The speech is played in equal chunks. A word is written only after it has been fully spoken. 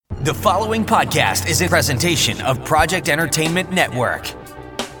The following podcast is a presentation of Project Entertainment Network.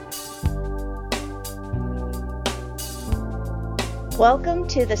 Welcome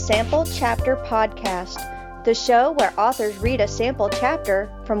to the Sample Chapter Podcast, the show where authors read a sample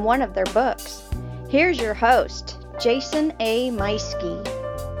chapter from one of their books. Here's your host, Jason A. Meiske.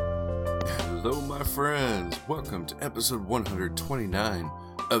 Hello, my friends. Welcome to episode 129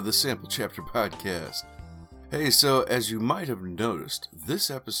 of the Sample Chapter Podcast. Hey, so as you might have noticed,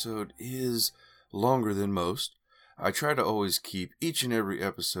 this episode is longer than most. I try to always keep each and every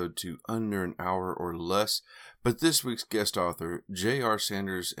episode to under an hour or less, but this week's guest author, J.R.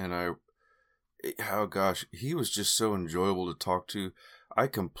 Sanders, and he was just so enjoyable to talk to. I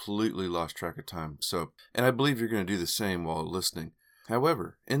completely lost track of time, and I believe you're going to do the same while listening.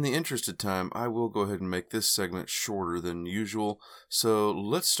 However, in the interest of time, I will go ahead and make this segment shorter than usual, so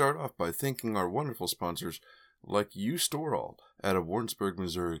let's start off by thanking our wonderful sponsors, like U-Store out of Warrensburg,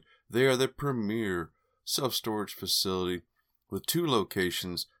 Missouri. They are the premier self-storage facility with 2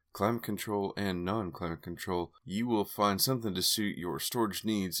 locations, climate control and non-climate control. You will find something to suit your storage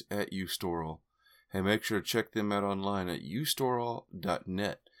needs at U-Store. And make sure to check them out online at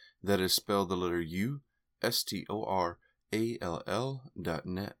ustorall.net. That is spelled the letter U, STORALL.net.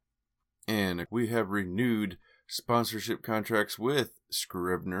 And we have renewed sponsorship contracts with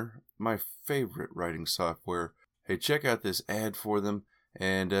Scrivener, my favorite writing software. Hey, check out this ad for them,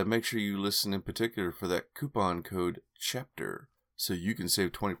 and make sure you listen in particular for that coupon code CHAPTER so you can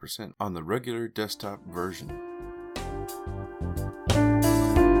save 20% on the regular desktop version.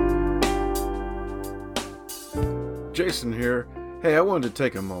 Jason here. Hey, I wanted to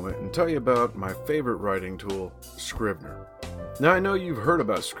take a moment and tell you about my favorite writing tool, Scrivener. Now, I know you've heard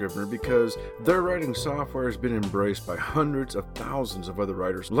about Scrivener because their writing software has been embraced by hundreds of thousands of other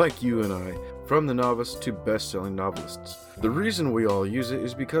writers like you and I, from the novice to best-selling novelists. The reason we all use it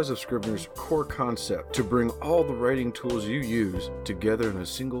is because of Scrivener's core concept to bring all the writing tools you use together in a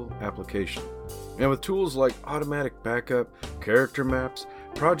single application. And with tools like automatic backup, character maps,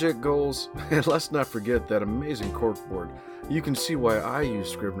 project goals, and let's not forget that amazing corkboard, you can see why I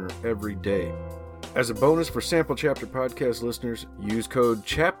use Scrivener every day. As a bonus for Sample Chapter Podcast listeners, use code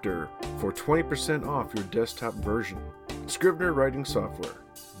CHAPTER for 20% off your desktop version. Scrivener writing software,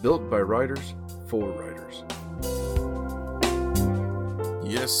 built by writers for writers.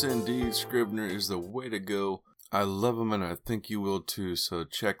 Yes, indeed, Scrivener is the way to go. I love them, and I think you will too, so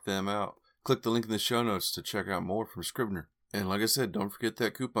check them out. Click the link in the show notes to check out more from Scrivener. And like I said, don't forget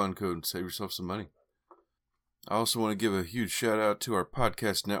that coupon code and save yourself some money. I also want to give a huge shout out to our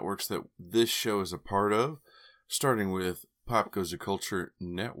podcast networks that this show is a part of, starting with Pop Goes the Culture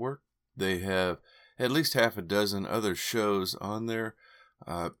Network. They have at least half a dozen other shows on there.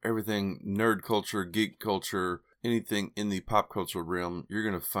 Everything nerd culture, geek culture, anything in the pop culture realm, you're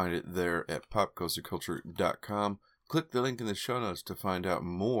going to find it there at popgoestheculture.com. Click the link in the show notes to find out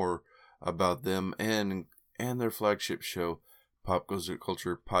more about them and their flagship show, Pop Goes the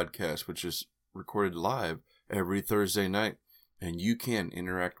Culture Podcast, which is recorded live every Thursday night, and you can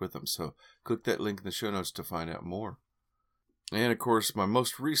interact with them. So click that link in the show notes to find out more. And of course, my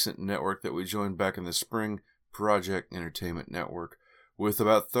most recent network that we joined back in the spring, Project Entertainment Network, with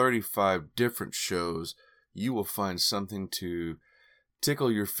about 35 different shows. You will find something to tickle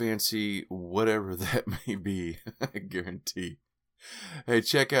your fancy, whatever that may be, I guarantee. Hey,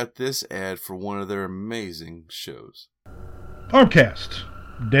 check out this ad for one of their amazing shows. Armcast,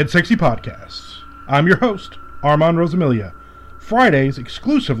 Dead Sexy Podcasts. I'm your host, Armand Rosamilia. Fridays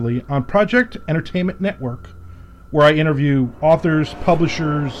exclusively on Project Entertainment Network, where I interview authors,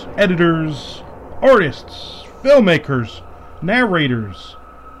 publishers, editors, artists, filmmakers, narrators,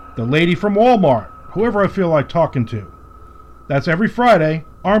 the lady from Walmart, whoever I feel like talking to. That's every Friday,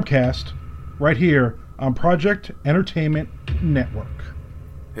 Armcast, right here on Project Entertainment Network.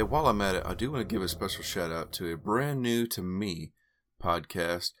 Hey, while I'm at it, I do want to give a special shout out to a brand new to me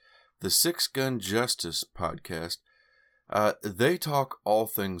podcast, the Six Gun Justice podcast. They talk all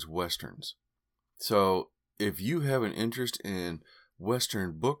things Westerns. So if you have an interest in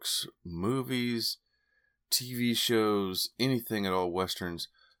Western books, movies, TV shows, anything at all Westerns,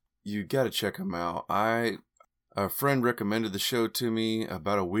 you got to check them out. A friend recommended the show to me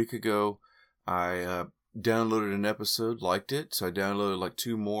about a week ago. I downloaded an episode, liked it, so I downloaded like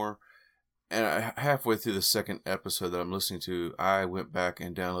 2 more. And halfway through the second episode that I'm listening to, I went back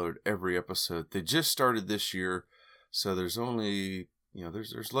and downloaded every episode. They just started this year, so there's only,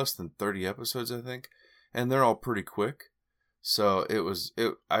 there's less than 30 episodes, I think, and they're all pretty quick. So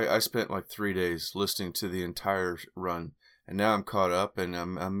I spent like 3 days listening to the entire run, and now I'm caught up, and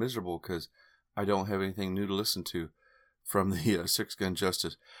I'm miserable because I don't have anything new to listen to. from the Six Gun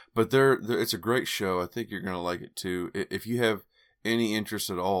Justice. But it's a great show. I think you're going to like it too. If you have any interest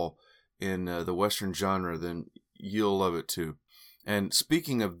at all in the Western genre, then you'll love it too. And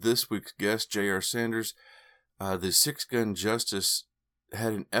speaking of this week's guest, J.R. Sanders, the Six Gun Justice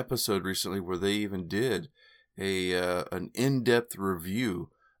had an episode recently where they even did an in-depth review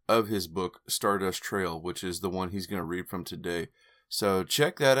of his book, Stardust Trail, which is the one he's going to read from today. So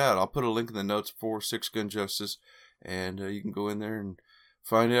check that out. I'll put a link in the notes for Six Gun Justice, and you can go in there and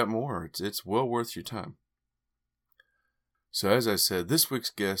find out more. It's well worth your time. So as I said, this week's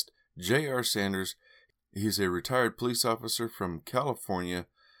guest, J.R. Sanders, he's a retired police officer from California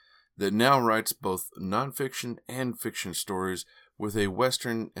that now writes both nonfiction and fiction stories with a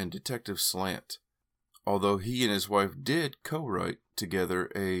Western and detective slant. Although he and his wife did co-write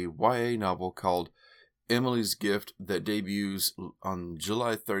together a YA novel called Emily's Gift that debuts on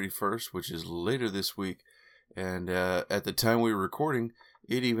July 31st, which is later this week. And at the time we were recording,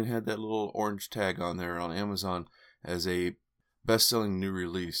 it even had that little orange tag on there on Amazon as a best-selling new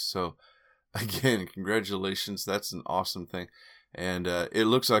release. So again, congratulations. That's an awesome thing. And it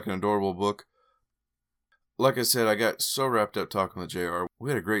looks like an adorable book. Like I said, I got so wrapped up talking with JR.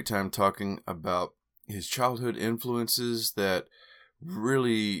 We had a great time talking about his childhood influences that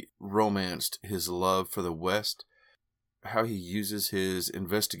really romanced his love for the West, how he uses his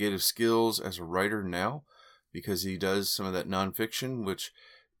investigative skills as a writer now, because he does some of that nonfiction, which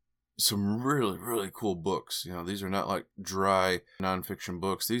some really, really cool books. You know, these are not like dry nonfiction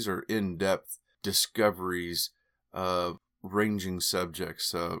books. These are in-depth discoveries of ranging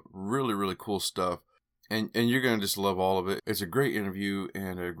subjects. Really, really cool stuff. And you're going to just love all of it. It's a great interview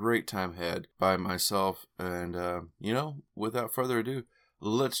and a great time had by myself. And, without further ado,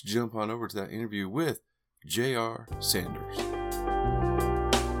 let's jump on over to that interview with J.R. Sanders.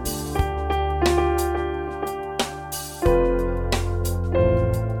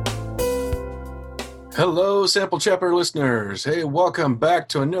 Hello, Sample Chapter listeners. Hey, welcome back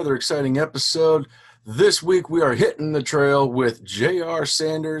to another exciting episode. This week we are hitting the trail with J.R.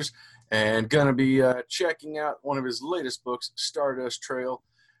 Sanders and going to be checking out one of his latest books, Stardust Trail.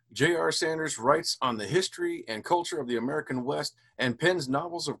 J.R. Sanders writes on the history and culture of the American West and pens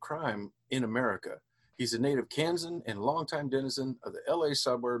novels of crime in America. He's a native Kansan and longtime denizen of the L.A.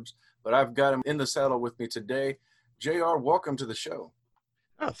 suburbs, but I've got him in the saddle with me today. J.R., welcome to the show.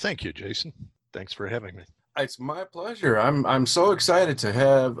 Oh, thank you, Jason. Thanks for having me. It's my pleasure. I'm so excited to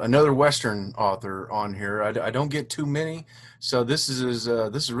have another Western author on here. I don't get too many, so this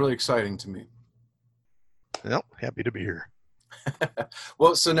is really exciting to me. Well, happy to be here.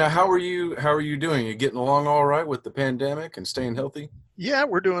 Well, so now how are you doing? You getting along all right with the pandemic and staying healthy? Yeah,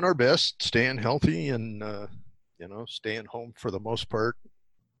 we're doing our best, staying healthy and staying home for the most part.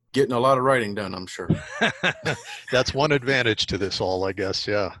 Getting a lot of writing done, I'm sure. That's one advantage to this all, I guess.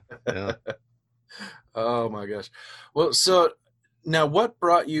 Yeah. Oh my gosh. Well, so now what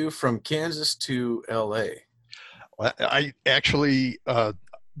brought you from Kansas to LA? I actually,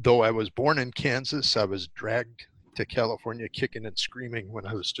 though I was born in Kansas, I was dragged to California kicking and screaming when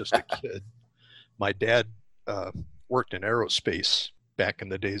I was just a kid. My dad worked in aerospace back in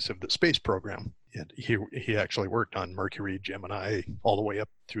the days of the space program. And he actually worked on Mercury, Gemini, all the way up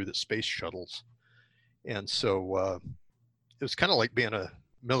through the space shuttles. And so it was kind of like being a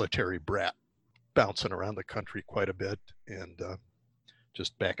military brat, bouncing around the country quite a bit. And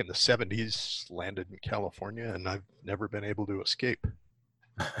just back in the 70s, landed in California, and I've never been able to escape.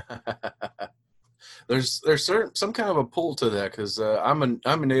 There's some kind of a pull to that, because I'm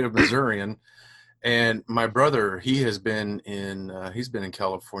a native Missourian, and my brother, he's been in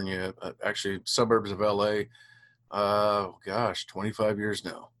California, actually suburbs of LA. 25 years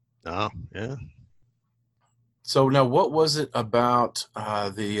now. Oh, yeah. So now, what was it about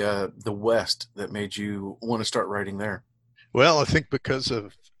the West that made you want to start writing there? Well, I think because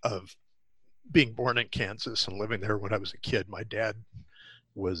of being born in Kansas and living there when I was a kid, my dad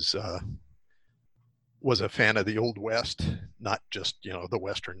was a fan of the Old West, not just, the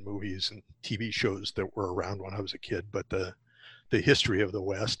Western movies and TV shows that were around when I was a kid, but the history of the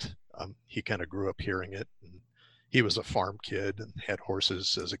West. He kind of grew up hearing it. And he was a farm kid and had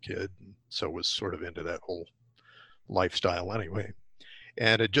horses as a kid, and so was sort of into that whole lifestyle anyway.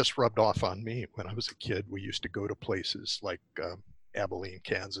 And it just rubbed off on me. When I was a kid, we used to go to places like Abilene,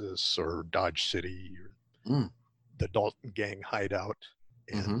 Kansas, or Dodge City, or the Dalton Gang hideout.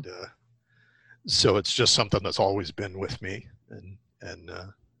 And so it's just something that's always been with me, and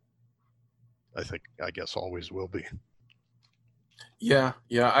I guess always will be. Yeah.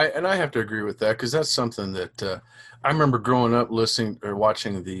 I have to agree with that, because that's something that I remember growing up listening or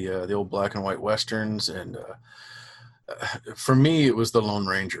watching the old black and white westerns, and For me, it was the Lone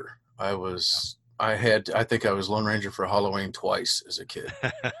Ranger. I think I was Lone Ranger for Halloween twice as a kid.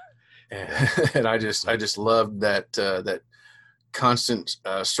 And I just loved that constant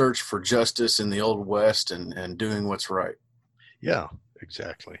search for justice in the Old West and doing what's right. Yeah,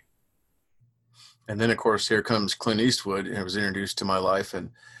 exactly. And then, of course, here comes Clint Eastwood, and it was introduced to my life. And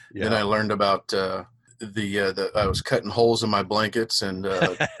then Yeah. I learned about the I was cutting holes in my blankets and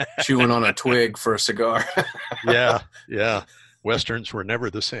chewing on a twig for a cigar. Yeah. Westerns were never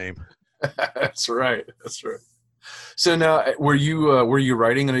the same. That's right. So now, were you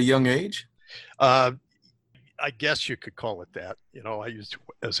writing at a young age? I guess you could call it that.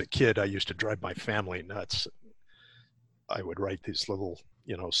 As a kid, I used to drive my family nuts. I would write these little,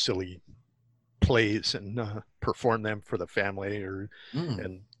 silly plays and perform them for the family,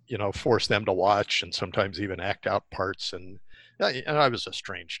 and force them to watch, and sometimes even act out parts. And I was a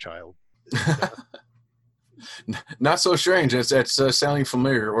strange child. Not so strange. That's sounding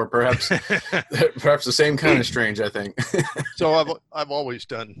familiar, or perhaps the same kind of strange, I think. So I've always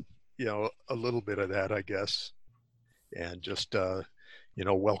done a little bit of that, I guess, and just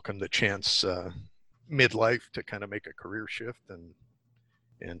welcome the chance midlife to kind of make a career shift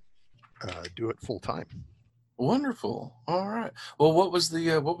and do it full time. Wonderful. All right. Well, what was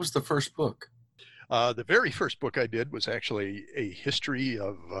the first book? The very first book I did was actually a history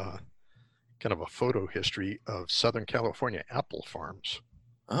of kind of a photo history of Southern California apple farms.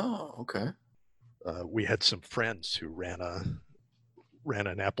 Oh, okay. We had some friends who ran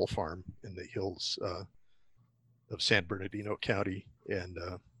an apple farm in the hills of San Bernardino County, and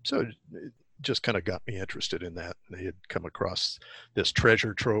so it just kind of got me interested in that. They had come across this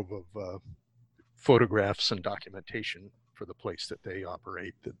treasure trove of photographs and documentation for the place that they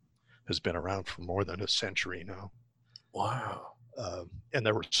operate that has been around for more than a century now. Wow. And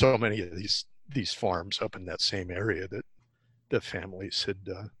there were so many of these farms up in that same area that the families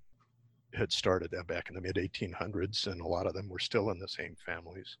had started that back in the mid 1800s, and a lot of them were still in the same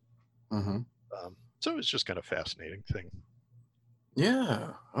families. Mm-hmm. So it was just kind of a fascinating thing.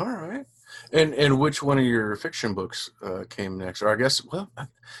 Yeah. All right. And which one of your fiction books came next? Or I guess, well,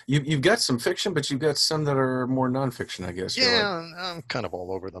 you've got some fiction, but you've got some that are more nonfiction, I guess. Yeah, I'm kind of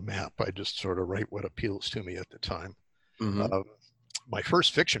all over the map. I just sort of write what appeals to me at the time. Mm-hmm. My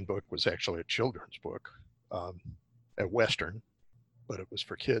first fiction book was actually a children's book, a Western, but it was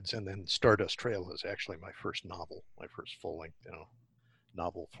for kids. And then Stardust Trail is actually my first novel, my first full-length,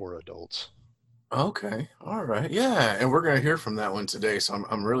 novel for adults. Okay. All right. Yeah. And we're going to hear from that one today. So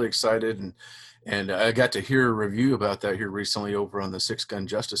I'm really excited. And I got to hear a review about that here recently over on the Six Gun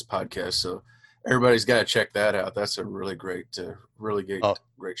Justice podcast. So everybody's got to check that out. That's a really great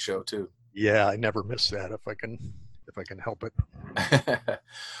show too. Yeah. I never miss that if I can help it.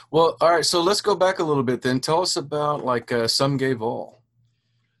 Well, all right. So let's go back a little bit then. Tell us about Some Gave All.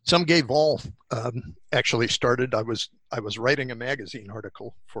 Some Gave All actually started. I was writing a magazine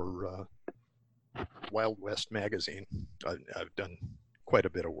article for Wild West magazine. I've done quite a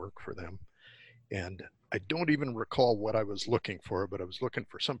bit of work for them, and I don't even recall what I was looking for, but I was looking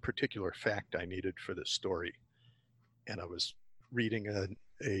for some particular fact I needed for this story. And I was reading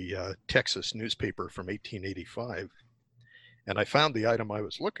a Texas newspaper from 1885, and I found the item I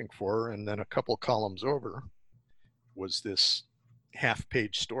was looking for, and then a couple columns over was this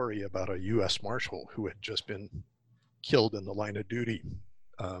half-page story about a U.S. Marshal who had just been killed in the line of duty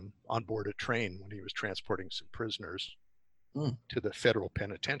on board a train when he was transporting some prisoners to the federal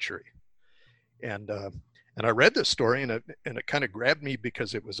penitentiary. And I read this story, and it kind of grabbed me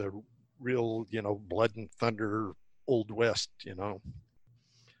because it was a real, blood and thunder, Old West,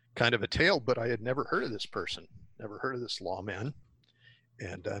 kind of a tale. But I had never heard of this person, never heard of this lawman,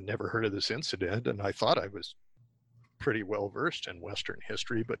 and never heard of this incident. And I thought I was pretty well versed in Western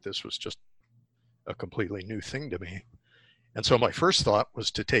history, but this was just a completely new thing to me. And so my first thought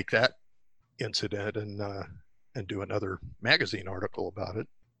was to take that incident and do another magazine article about it.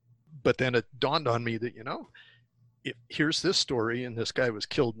 But then it dawned on me that, here's this story, and this guy was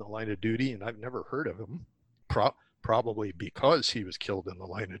killed in the line of duty, and I've never heard of him, probably because he was killed in the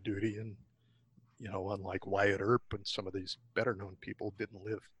line of duty. And, unlike Wyatt Earp and some of these better known people, didn't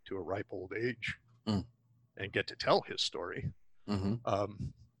live to a ripe old age and get to tell his story. Mm-hmm.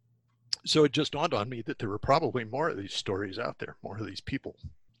 So it just dawned on me that there were probably more of these stories out there, more of these people.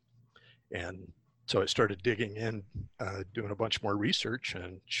 And so I started digging in, doing a bunch more research,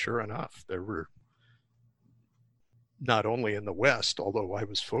 and sure enough, there were, not only in the West, although I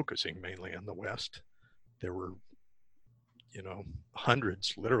was focusing mainly on the West, there were,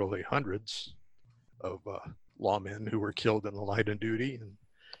 hundreds, literally hundreds of lawmen who were killed in the line of duty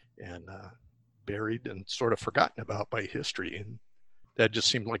and buried and sort of forgotten about by history. And that just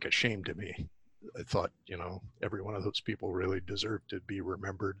seemed like a shame to me. I thought, every one of those people really deserved to be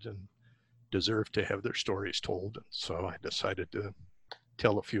remembered and deserved to have their stories told. And so I decided to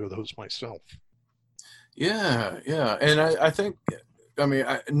tell a few of those myself. Yeah, yeah. And I think,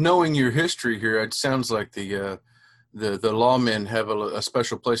 knowing your history here, it sounds like the lawmen have a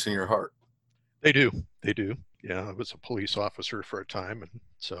special place in your heart. They do. They do. Yeah, I was a police officer for a time. And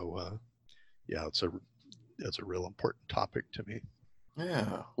so, it's a real important topic to me.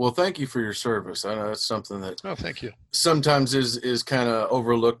 Yeah. Well, thank you for your service. I know that's something that thank you. Sometimes is kind of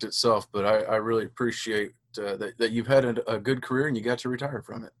overlooked itself, but I really appreciate that you've had a good career and you got to retire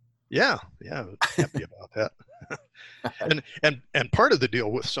from it. Yeah, I was happy about that. and part of the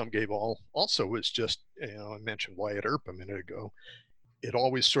deal with Some Gave All also was just, I mentioned Wyatt Earp a minute ago. It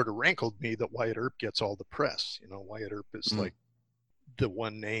always sort of rankled me that Wyatt Earp gets all the press. Wyatt Earp is like the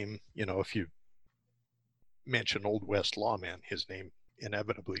one name, if you mention Old West lawman, his name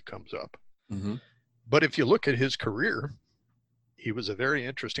inevitably comes up. Mm-hmm. But if you look at his career, he was a very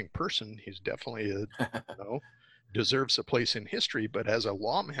interesting person. He's definitely deserves a place in history. But as a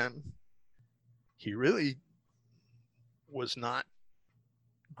lawman, he really was not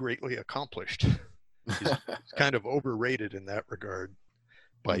greatly accomplished. He's kind of overrated in that regard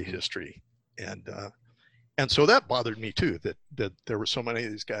by history. And so that bothered me too, that there were so many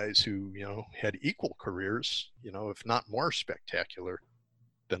of these guys who, had equal careers, if not more spectacular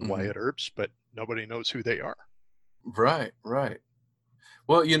than Wyatt Earp's, but nobody knows who they are. Right.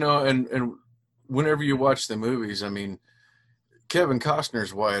 Well, and whenever you watch the movies, Kevin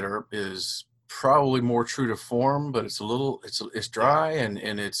Costner's Wyatt Earp is probably more true to form, but it's dry and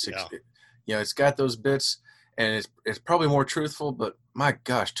it's it's got those bits, and it's probably more truthful. But my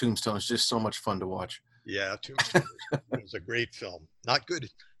gosh, Tombstone is just so much fun to watch. Yeah, Tombstone was a great film. Not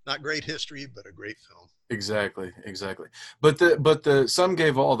great history, but a great film. Exactly. But the Some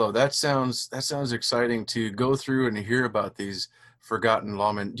Gave All, though, that sounds exciting to go through and hear about these forgotten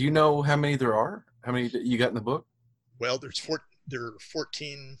lawmen. Do you know how many there are? How many you got in the book? Well, there are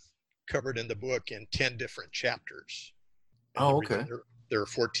 14 covered in the book in 10 different chapters. And okay. There are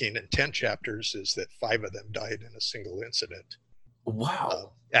 14 and 10 chapters is that 5 of them died in a single incident.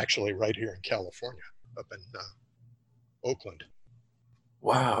 Wow. Actually, right here in California, up in Oakland.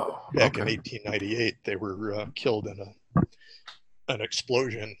 Wow. Back in 1898, they were killed in an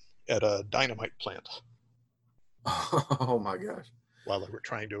explosion at a dynamite plant. Oh my gosh. While they were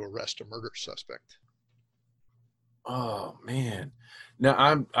trying to arrest a murder suspect. Oh man.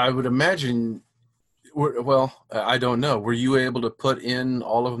 Now I would imagine, well, I don't know. Were you able to put in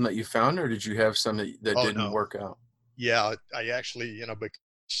all of them that you found, or did you have some that didn't work out? Yeah, I actually,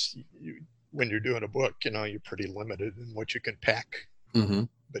 because when you're doing a book, you're pretty limited in what you can pack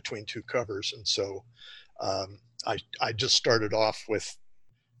between 2 covers. And so I just started off with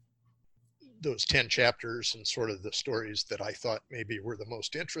those 10 chapters and sort of the stories that I thought maybe were the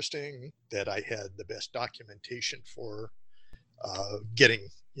most interesting, that I had the best documentation for. Getting,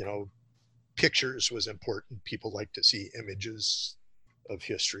 pictures was important. People like to see images of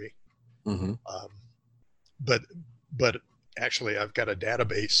history. But actually I've got a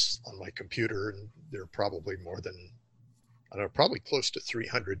database on my computer, and there are probably more than, probably close to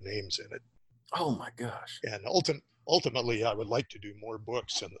 300 names in it. Oh my gosh. And ultimately I would like to do more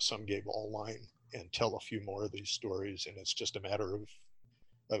books in the Some Gave All line and tell a few more of these stories. And it's just a matter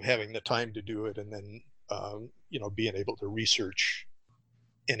of having the time to do it. And then, being able to research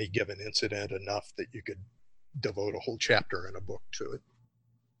any given incident enough that you could devote a whole chapter in a book to it.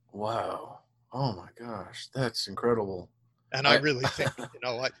 Wow. Oh my gosh. That's incredible. And I really think,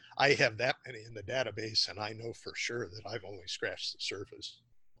 I have that many in the database, and I know for sure that I've only scratched the surface.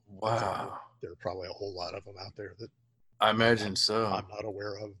 Wow. There are probably a whole lot of them out there that I imagine so. I'm not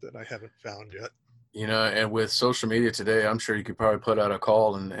aware of, that I haven't found yet. And with social media today, I'm sure you could probably put out a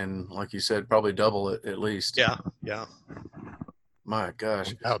call and like you said, probably double it at least. Yeah. My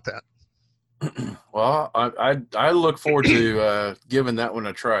gosh. About that. Well, I look forward to giving that one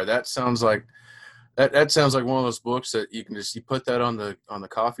a try. That sounds like that sounds like one of those books that you put that on the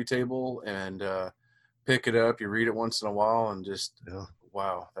coffee table and pick it up. You read it once in a while and just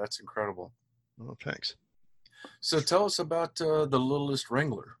wow, that's incredible. Oh, thanks. So tell us about The Littlest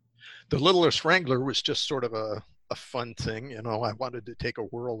Wrangler. The Littlest Wrangler was just sort of a fun thing. I wanted to take a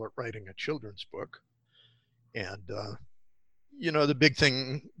whirl at writing a children's book. And, the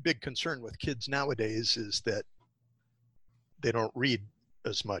big concern with kids nowadays is that they don't read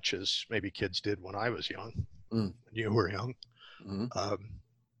as much as maybe kids did when I was young, when you were young.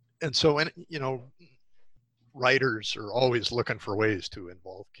 And so, writers are always looking for ways to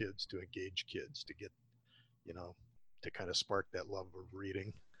involve kids, to engage kids, to get, to kind of spark that love of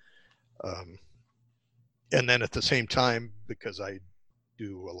reading. And then at the same time, because I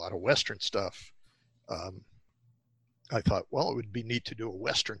do a lot of Western stuff, I thought, well, it would be neat to do a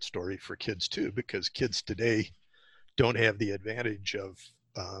Western story for kids too, because kids today don't have the advantage of,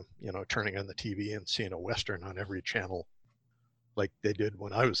 turning on the TV and seeing a Western on every channel like they did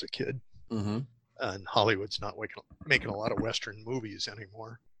when I was a kid. Mm-hmm. And Hollywood's not making a lot of Western movies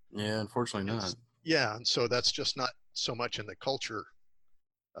anymore. Yeah, unfortunately not. Yeah, and so that's just not so much in the culture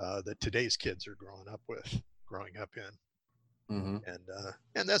that today's kids are growing up in. Mm-hmm.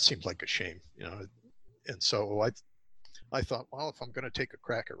 And that seems like a shame, And so I thought, well, if I'm going to take a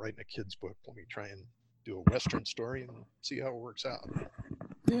crack at writing a kid's book, let me try and do a Western story and see how it works out.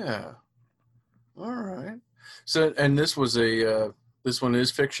 Yeah. All right. So, and this one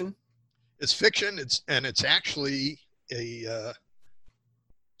is fiction? It's fiction. It's actually a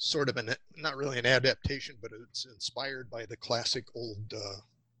sort of not really an adaptation, but it's inspired by the classic old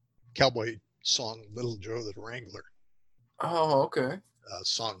cowboy song, Little Joe the Wrangler. Oh, okay. A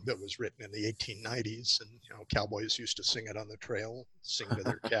song that was written in the 1890s, and cowboys used to sing it on the trail, sing to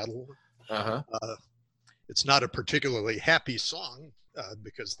their cattle. Uh-huh. It's not a particularly happy song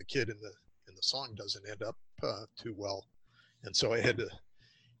because the kid in the song doesn't end up too well, and so I had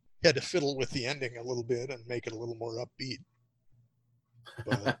to fiddle with the ending a little bit and make it a little more upbeat.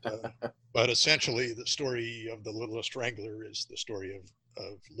 But essentially, the story of the Littlest Wrangler is the story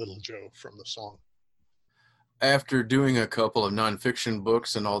of Little Joe from the song. After doing a couple of nonfiction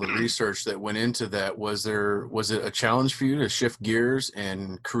books and all the research that went into that, was it a challenge for you to shift gears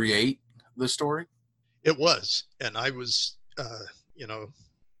and create the story? It was, and I was,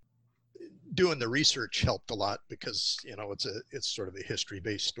 doing the research helped a lot because it's sort of a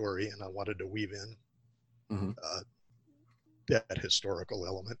history-based story, and I wanted to weave in Mm-hmm. That historical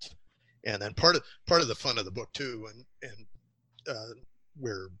element, and then part of the fun of the book too, and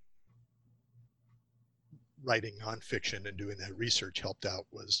where writing nonfiction and doing that research helped out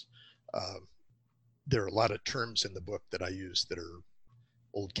was there are a lot of terms in the book that I use that are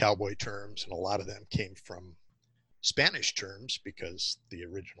old cowboy terms, and a lot of them came from Spanish terms because the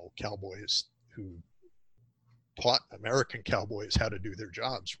original cowboys who taught American cowboys how to do their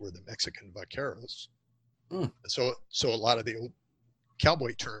jobs were the Mexican vaqueros. And so a lot of the old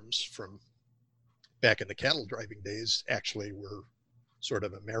cowboy terms from back in the cattle driving days actually were sort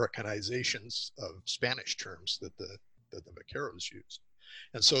of Americanizations of Spanish terms that the vaqueros used.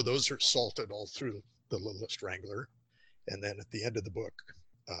 And so those are salted all through the Littlest Wrangler. And then at the end of the book,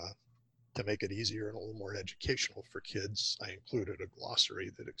 to make it easier and a little more educational for kids, I included a glossary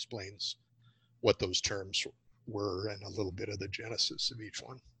that explains what those terms were and a little bit of the genesis of each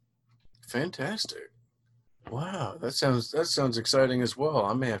one. Fantastic. Wow, that sounds exciting as well.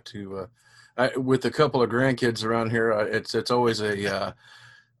 I may have to, with a couple of grandkids around here, it's always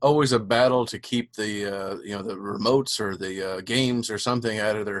a battle to keep the the remotes or the games or something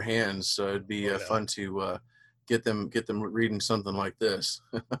out of their hands. So it'd be fun to get them reading something like this.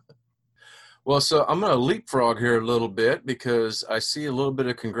 Well, so I'm going to leapfrog here a little bit because I see a little bit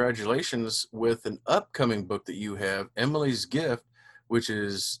of congratulations with an upcoming book that you have, Emily's Gift, which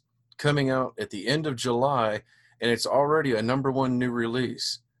is coming out at the end of July, and it's already a #1 new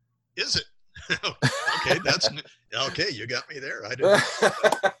release. Is it? Okay, okay. You got me there. I didn't.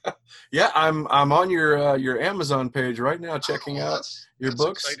 Yeah, I'm on your Amazon page right now, checking out your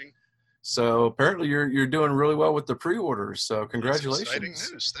books. Exciting. So apparently you're doing really well with the pre-orders. So congratulations! That's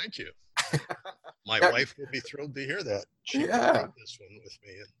exciting news. Thank you. My wife will be thrilled to hear that. She wrote this one with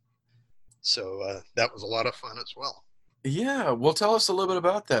me, and so that was a lot of fun as well. Yeah, well, tell us a little bit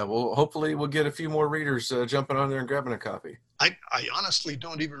about that. Well, hopefully we'll get a few more readers jumping on there and grabbing a copy. I honestly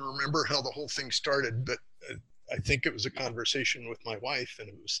don't even remember how the whole thing started, but I think it was a conversation with my wife, and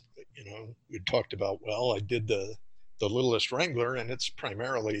it was, we talked about, well, I did the Littlest Wrangler, and it's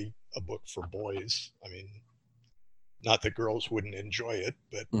primarily a book for boys. I mean, not that girls wouldn't enjoy it,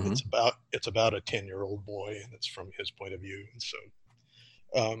 but it's about a 10-year-old boy, and it's from his point of view. And so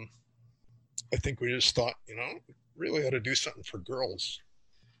I think we just thought, really ought to do something for girls.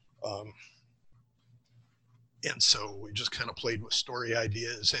 And so we just kind of played with story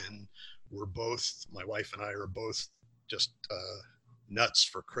ideas, and my wife and I are both just nuts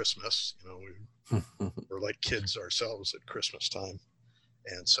for Christmas. We're like kids ourselves at Christmas time.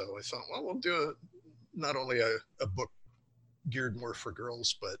 And so I thought, well, we'll do not only a book geared more for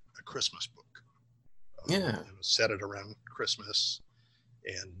girls, but a Christmas book. Set it around Christmas.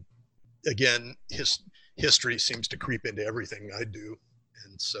 And again, history seems to creep into everything I do.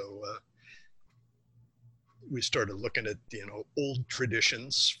 And so we started looking at, old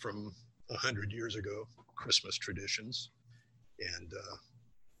traditions from 100 years ago, Christmas traditions, and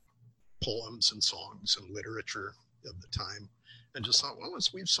poems and songs and literature of the time, and just thought, well,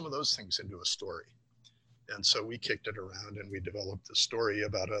 let's weave some of those things into a story. And so we kicked it around and we developed a story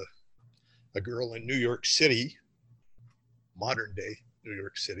about a girl in New York City, modern day New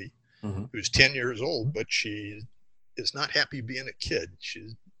York City, who's 10 years old, but she is not happy being a kid.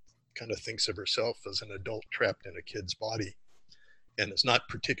 She kind of thinks of herself as an adult trapped in a kid's body, and is not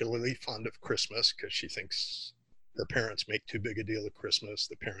particularly fond of Christmas because she thinks her parents make too big a deal of Christmas.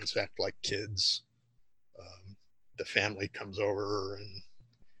 The parents act like kids. The family comes over and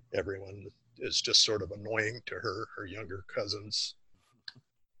everyone is just sort of annoying to her. Her younger cousins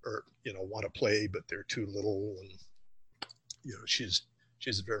want to play, but they're too little. And, she's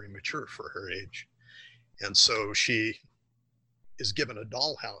very mature for her age. And so she is given a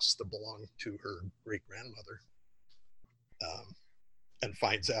dollhouse that belonged to her great-grandmother, and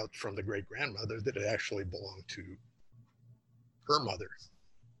finds out from the great-grandmother that it actually belonged to her mother.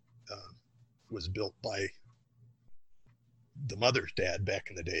 Was built by the mother's dad back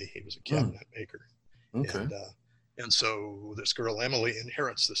in the day. He was a cabinet maker. Okay. And so this girl, Emily,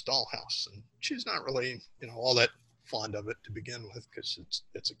 inherits this dollhouse, and she's not really, all that fond of it to begin with, because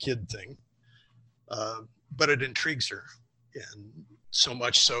it's a kid thing. But it intrigues her, and so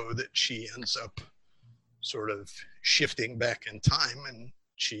much so that she ends up sort of shifting back in time, and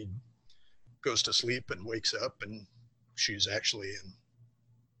she goes to sleep and wakes up, and she's actually in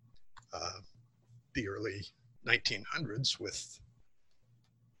the early 1900s with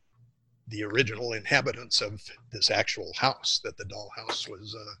the original inhabitants of this actual house that the dollhouse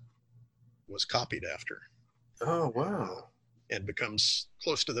was copied after. Oh, wow. And becomes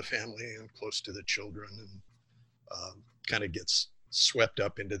close to the family and close to the children, and kind of gets swept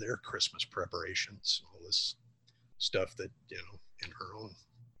up into their Christmas preparations, all this stuff that, in her own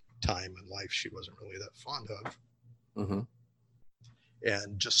time in life, she wasn't really that fond of.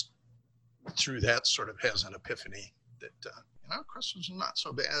 And just through that sort of has an epiphany that, Christmas is not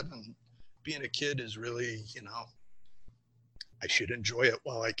so bad, and being a kid is really, I should enjoy it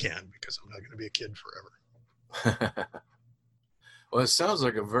while I can, because I'm not going to be a kid forever. Well, it sounds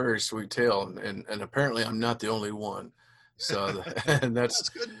like a very sweet tale, and apparently I'm not the only one. So, and that's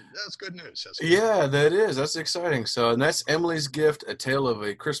good. That's good news. Yeah, that is. That's exciting. So, and that's Emily's Gift, A Tale of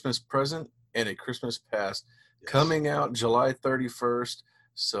a Christmas Present and a Christmas Past, coming out July 31st.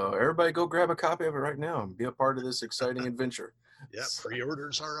 So everybody go grab a copy of it right now and be a part of this exciting adventure. Yeah,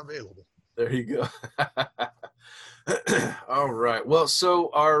 pre-orders are available. There you go. All right. Well, so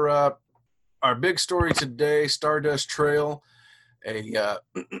our big story today, Stardust Trail, a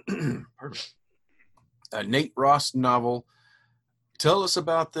Nate Ross novel. Tell us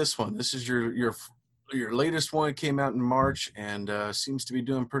about this one. This is your latest one. It came out in March and seems to be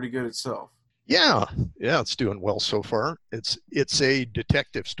doing pretty good itself. Yeah, it's doing well so far. It's a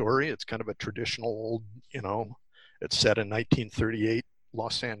detective story. It's kind of a traditional old, it's set in 1938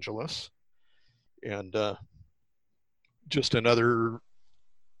 Los Angeles, and just another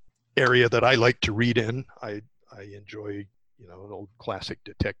area that I like to read in. I enjoy, old classic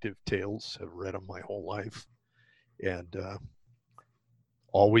detective tales. I've read them my whole life, and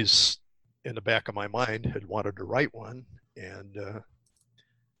always in the back of my mind had wanted to write one. And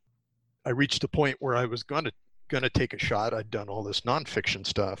I reached a point where I was going to take a shot. I'd done all this nonfiction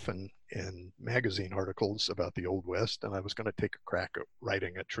stuff and magazine articles about the Old West, and I was going to take a crack at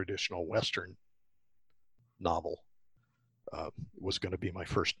writing a traditional Western novel. It was going to be my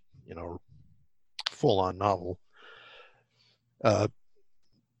first, full-on novel. So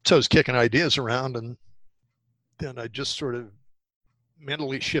I was kicking ideas around, and then I just sort of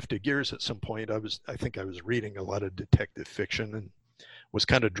mentally shifted gears at some point. I think I was reading a lot of detective fiction and was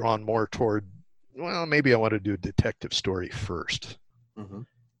kind of drawn more toward, well, maybe I want to do a detective story first. And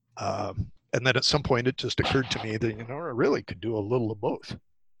then at some point it just occurred to me that, I really could do a little of both.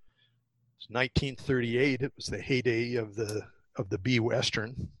 It's 1938. It was the heyday of the B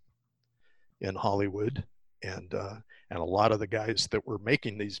Western in Hollywood. And a lot of the guys that were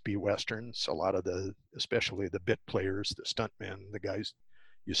making these B Westerns, especially the bit players, the stuntmen, the guys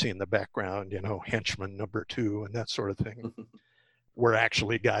you see in the background, henchman number 2 and that sort of thing, were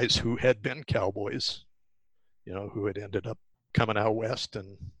actually guys who had been cowboys, who had ended up coming out west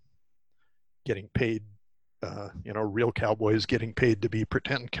and getting paid, real cowboys getting paid to be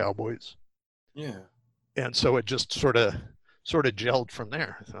pretend cowboys. Yeah. And so it just sort of gelled from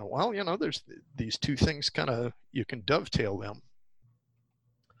there. So, well, there's these two things you can dovetail them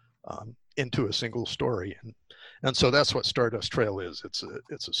into a single story. And so that's what Stardust Trail is.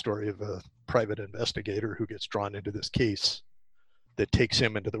 It's a story of a private investigator who gets drawn into this case that takes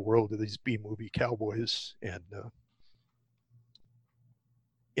him into the world of these B-movie cowboys, and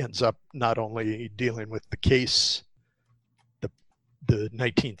ends up not only dealing with the case, the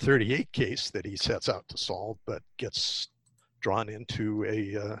 1938 case that he sets out to solve, but gets drawn into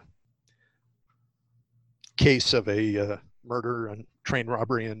a case of a murder and train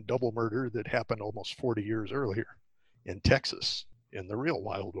robbery and double murder that happened almost 40 years earlier in Texas, in the real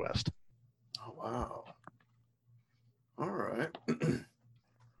Wild West. Oh, wow. All right.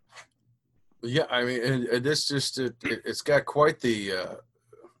 Yeah, I mean, and this just, it's got quite the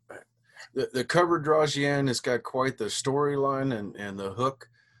cover draws you in. It's got quite the storyline and the hook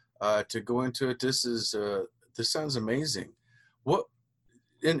to go into it. This sounds amazing. What,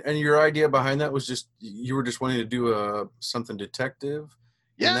 and your idea behind that was just, you were just wanting to do something detective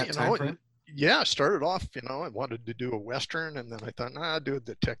in that time frame? I started off, I wanted to do a Western, and then I thought, I'll do a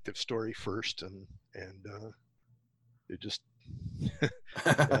detective story first. And it just,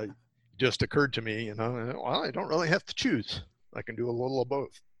 just occurred to me, well, I don't really have to choose. I can do a little of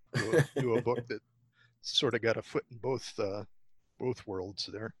both. Do a book that sort of got a foot in both worlds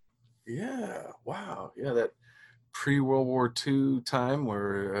there. Yeah. Wow. Yeah. That pre-World War II time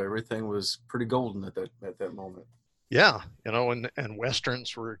where everything was pretty golden at that moment. Yeah. And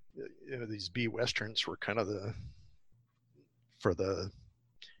Westerns were, these B Westerns were kind of for the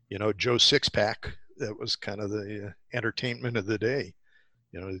Joe Sixpack, that was kind of the entertainment of the day,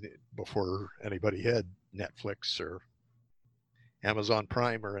 before anybody had Netflix or Amazon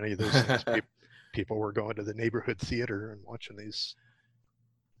Prime or any of those things. People were going to the neighborhood theater and watching these.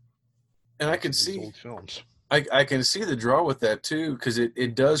 And I can see old films. I can see the draw with that too, because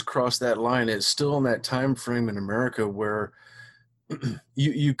it does cross that line. It's still in that time frame in America where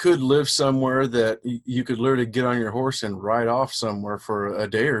you could live somewhere that you could literally get on your horse and ride off somewhere for a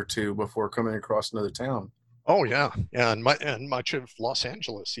day or two before coming across another town. Oh yeah, and much of Los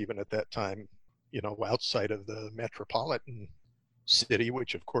Angeles, even at that time, outside of the metropolitan city,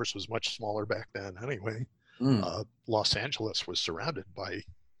 which of course was much smaller back then anyway. Los Angeles was surrounded by,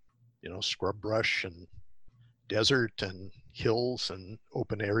 scrub brush and desert and hills and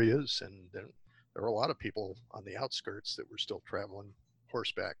open areas, and there were a lot of people on the outskirts that were still traveling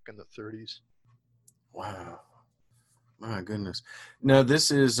horseback in the 30s. Wow, my goodness! Now this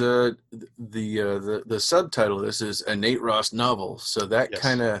is the subtitle. This is a Nate Ross novel, so that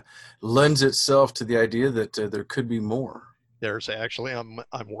kind of lends itself to the idea that there could be more. There's actually, I'm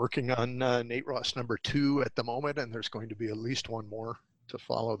working on Nate Ross #2 at the moment, and there's going to be at least one more to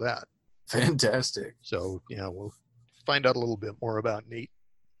follow that. Fantastic. So we'll find out a little bit more about Nate.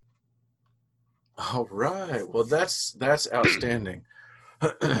 All right. Well, that's outstanding.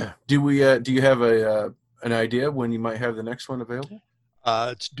 Do you have an idea when you might have the next one available?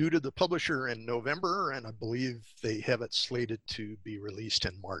 It's due to the publisher in November, and I believe they have it slated to be released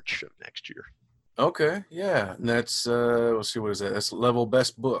in March of next year. Okay, yeah, and that's let's see, what is that? That's Level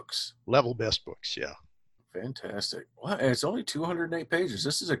Best Books. Level Best Books, yeah. Fantastic. Wow, and it's only 208 pages.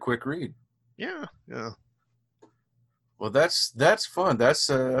 This is a quick read. Yeah. Well, that's fun. That's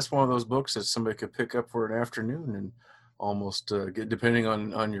one of those books that somebody could pick up for an afternoon and almost get, depending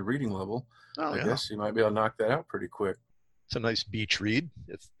on your reading level. I guess you might be able to knock that out pretty quick. It's a nice beach read,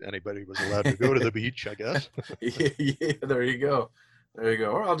 if anybody was allowed to go to the beach, I guess. Yeah, there you go. There you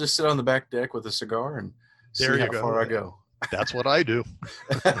go. Or I'll just sit on the back deck with a cigar and see how far I go. That's what I do.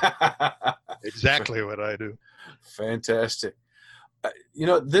 Exactly what I do. Fantastic.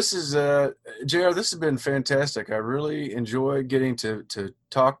 This is JR, this has been fantastic. I really enjoy getting to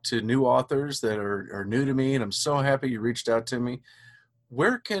talk to new authors that are new to me, and I'm so happy you reached out to me.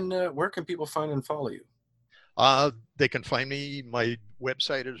 Where can people find and follow you? They can find me. My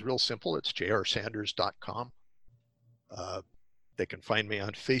website is real simple. It's jrsanders.com. They can find me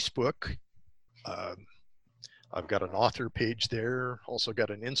on Facebook. I've got an author page there. Also got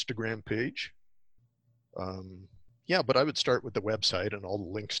an Instagram page. But I would start with the website, and all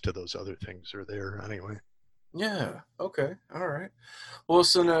the links to those other things are there anyway. Yeah. Okay. All right. Well,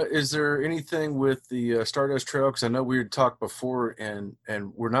 so is there anything with the Stardust Trail? Because I know we had talked before, and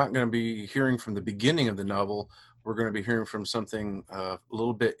we're not going to be hearing from the beginning of the novel. We're going to be hearing from something a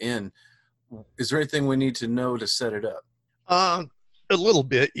little bit in. Is there anything we need to know to set it up? A little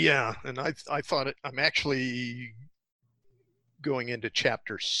bit, yeah. And I thought I'm actually going into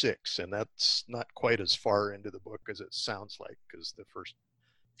chapter 6, and that's not quite as far into the book as it sounds like, because the first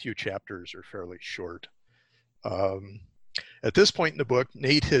few chapters are fairly short. At this point in the book,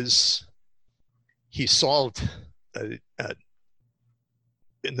 Nate he solved in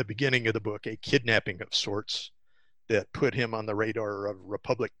the beginning of the book a kidnapping of sorts that put him on the radar of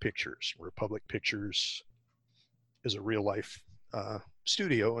Republic Pictures. Republic Pictures is a real life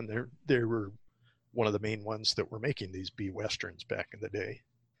studio, and they were one of the main ones that were making these B Westerns back in the day.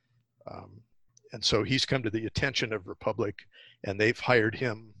 And so he's come to the attention of Republic, and they've hired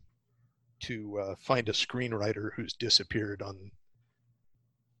him to find a screenwriter who's disappeared on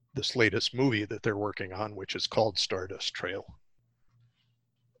this latest movie that they're working on, which is called Stardust Trail.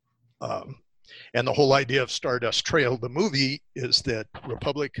 And the whole idea of Stardust Trail, the movie, is that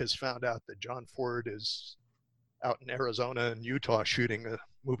Republic has found out that John Ford is out in Arizona and Utah shooting a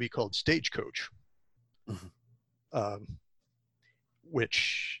movie called Stagecoach,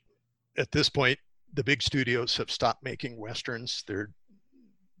 which at this point, the big studios have stopped making Westerns.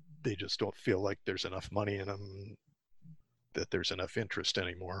 They just don't feel like there's enough money in them, that there's enough interest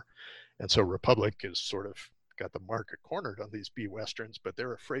anymore. And so Republic has sort of got the market cornered on these B Westerns, but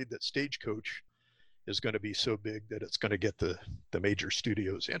they're afraid that Stagecoach is going to be so big that it's going to get the major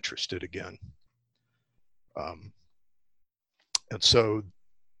studios interested again. And so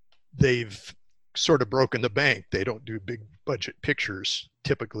they've sort of broken the bank. They don't do big budget pictures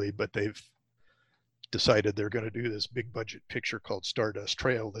typically, but they've decided they're going to do this big budget picture called Stardust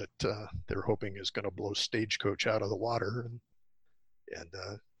Trail that they're hoping is going to blow Stagecoach out of the water and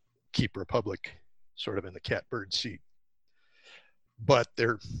keep Republic sort of in the catbird seat. But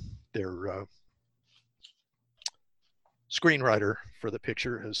their screenwriter for the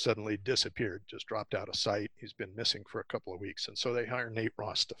picture has suddenly disappeared, just dropped out of sight. He's been missing for a couple of weeks, and so they hire Nate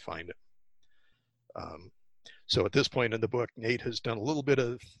Ross to find him. So at this point in the book, Nate has done a little bit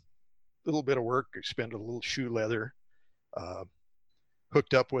of work, expended a little shoe leather,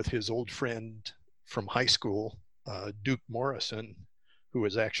 hooked up with his old friend from high school, Duke Morrison, who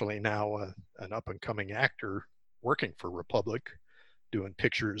is actually now an up-and-coming actor working for Republic, doing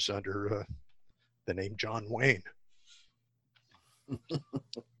pictures under the name John Wayne.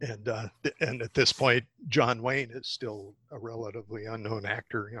 And at this point, John Wayne is still a relatively unknown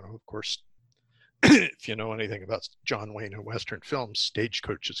actor. You know, of course, if you know anything about John Wayne and Western films,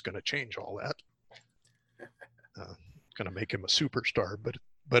 Stagecoach is going to change all that. Going to make him a superstar.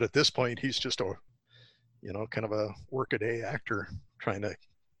 But at this point, he's just kind of a workaday actor trying to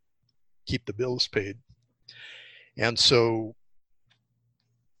keep the bills paid. And so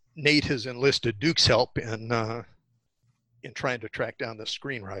Nate has enlisted Duke's help in trying to track down the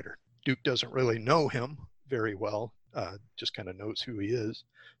screenwriter. Duke doesn't really know him very well, just kind of knows who he is,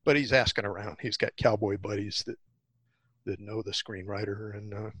 but he's asking around. He's got cowboy buddies that know the screenwriter,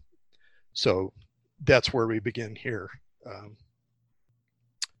 and so that's where we begin here.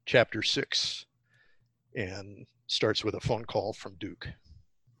 Chapter 6, and starts with a phone call from Duke.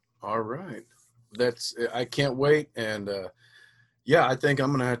 All right. I can't wait. And yeah, I think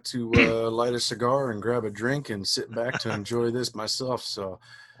I'm going to have to light a cigar and grab a drink and sit back to enjoy this myself. So,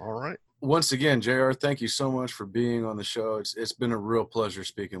 all right. Once again, JR, thank you so much for being on the show. It's been a real pleasure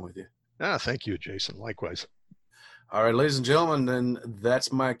speaking with you. Thank you, Jason. Likewise. All right, ladies and gentlemen, then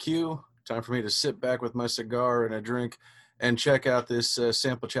that's my cue. Time for me to sit back with my cigar and a drink and check out this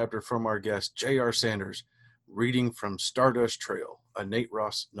sample chapter from our guest, J.R. Sanders, reading from Stardust Trail, a Nate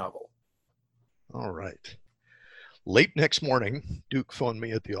Ross novel. All right. Late next morning, Duke phoned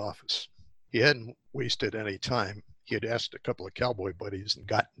me at the office. He hadn't wasted any time. He had asked a couple of cowboy buddies and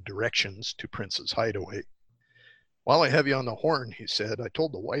gotten directions to Prince's hideaway. While I have you on the horn, he said, I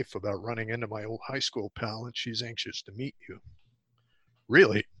told the wife about running into my old high school pal, and she's anxious to meet you.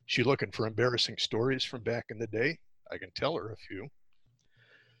 Really? She looking for embarrassing stories from back in the day? I can tell her a few.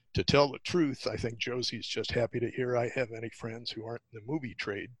 To tell the truth, I think Josie's just happy to hear I have any friends who aren't in the movie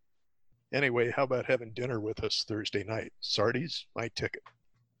trade. Anyway, how about having dinner with us Thursday night? Sardi's my ticket.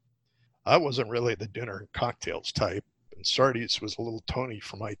 I wasn't really the dinner and cocktails type, and Sardi's was a little tony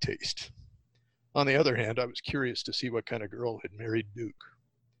for my taste. On the other hand, I was curious to see what kind of girl had married Duke.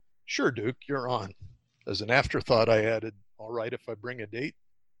 Sure, Duke, you're on. As an afterthought, I added, all right if I bring a date?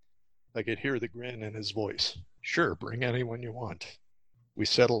 I could hear the grin in his voice. Sure, bring anyone you want. We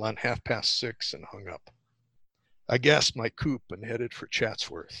settled on 6:30 and hung up. I gasped my coupe and headed for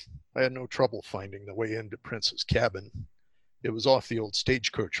Chatsworth. I had no trouble finding the way into Prince's cabin. It was off the old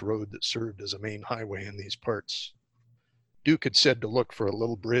stagecoach road that served as a main highway in these parts. Duke had said to look for a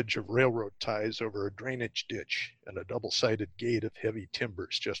little bridge of railroad ties over a drainage ditch and a double-sided gate of heavy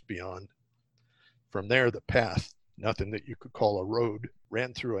timbers just beyond. From there, the path, nothing that you could call a road,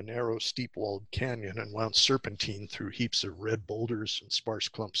 ran through a narrow, steep-walled canyon and wound serpentine through heaps of red boulders and sparse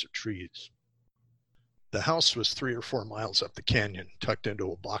clumps of trees. The house was 3 or 4 miles up the canyon, tucked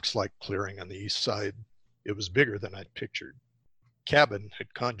into a box-like clearing on the east side. It was bigger than I'd pictured. Cabin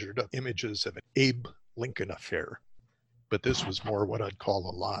had conjured up images of an Abe Lincoln affair. but this was more what I'd call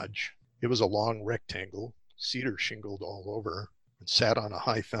a lodge. It was a long rectangle, cedar shingled all over, and sat on a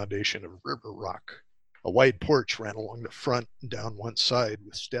high foundation of river rock. A wide porch ran along the front and down one side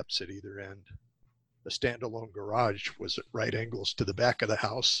with steps at either end. The standalone garage was at right angles to the back of the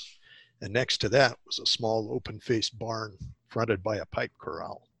house, and next to that was a small open-faced barn fronted by a pipe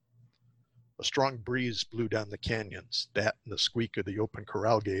corral. A strong breeze blew down the canyons. That and the squeak of the open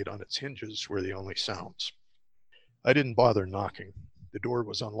corral gate on its hinges were the only sounds. I didn't bother knocking. The door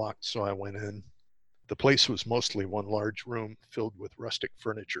was unlocked, so I went in. The place was mostly one large room filled with rustic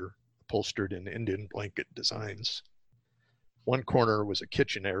furniture, upholstered in Indian blanket designs. One corner was a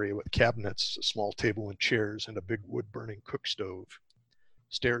kitchen area with cabinets, a small table and chairs, and a big wood-burning cook stove.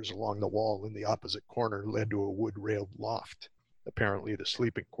 Stairs along the wall in the opposite corner led to a wood-railed loft, apparently the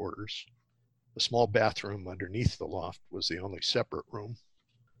sleeping quarters. A small bathroom underneath the loft was the only separate room.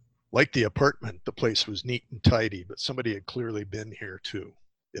 Like the apartment, the place was neat and tidy, but somebody had clearly been here too.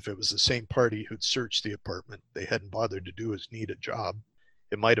 If it was the same party who'd searched the apartment, they hadn't bothered to do as neat a job.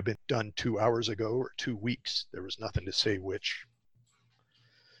 It might have been done 2 hours ago or 2 weeks. There was nothing to say which.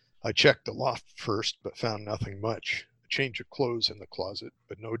 I checked the loft first, but found nothing much. A change of clothes in the closet,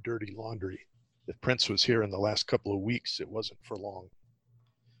 but no dirty laundry. If Prince was here in the last couple of weeks, it wasn't for long.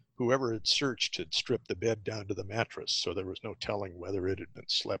 Whoever had searched had stripped the bed down to the mattress, so there was no telling whether it had been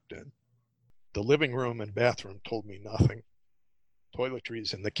slept in. The living room and bathroom told me nothing.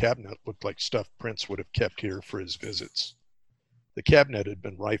 Toiletries in the cabinet looked like stuff Prince would have kept here for his visits. The cabinet had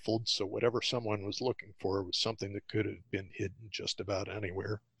been rifled, so whatever someone was looking for was something that could have been hidden just about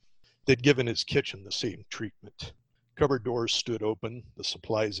anywhere. They'd given his kitchen the same treatment. Cupboard doors stood open, the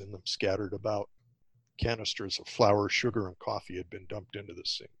supplies in them scattered about. Canisters of flour, sugar, and coffee had been dumped into the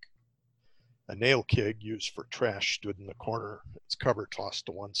sink. A nail keg used for trash stood in the corner, its cover tossed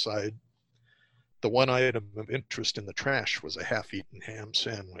to one side. The one item of interest in the trash was a half-eaten ham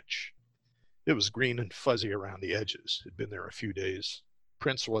sandwich. It was green and fuzzy around the edges. It'd been there a few days.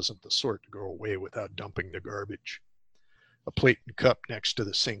 Prince wasn't the sort to go away without dumping the garbage. A plate and cup next to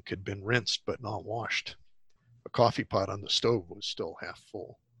the sink had been rinsed but not washed. A coffee pot on the stove was still half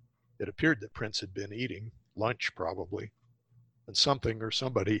full. It appeared that Prince had been eating, lunch probably, and something or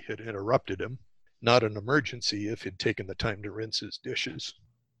somebody had interrupted him. Not an emergency if he'd taken the time to rinse his dishes.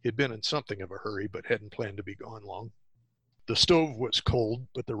 He'd been in something of a hurry but hadn't planned to be gone long. The stove was cold,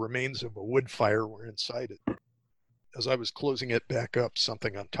 but the remains of a wood fire were inside it. As I was closing it back up,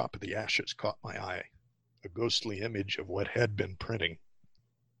 something on top of the ashes caught my eye. A ghostly image of what had been printing.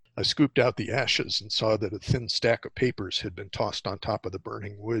 I scooped out the ashes and saw that a thin stack of papers had been tossed on top of the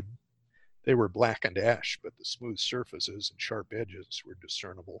burning wood. They were blackened ash, but the smooth surfaces and sharp edges were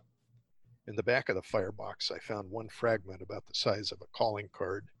discernible. In the back of the firebox, I found one fragment about the size of a calling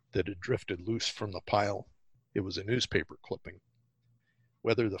card that had drifted loose from the pile. It was a newspaper clipping.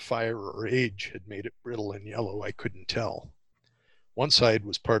 Whether the fire or age had made it brittle and yellow, I couldn't tell. One side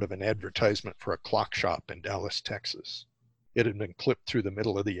was part of an advertisement for a clock shop in Dallas, Texas. It had been clipped through the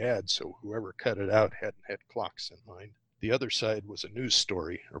middle of the ad, so whoever cut it out hadn't had clocks in mind. The other side was a news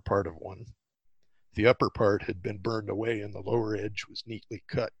story, or part of one. The upper part had been burned away, and the lower edge was neatly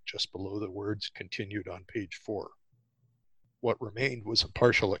cut just below the words "continued" on page 4. What remained was a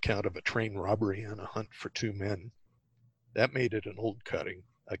partial account of a train robbery and a hunt for 2 men. That made it an old cutting.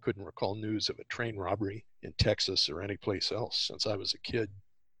 I couldn't recall news of a train robbery in Texas or any place else since I was a kid.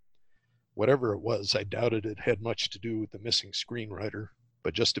 Whatever it was, I doubted it had much to do with the missing screenwriter,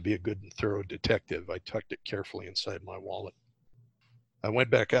 but just to be a good and thorough detective, I tucked it carefully inside my wallet. I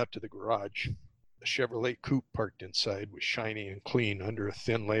went back out to the garage. The Chevrolet coupe parked inside was shiny and clean under a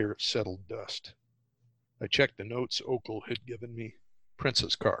thin layer of settled dust. I checked the notes Okel had given me.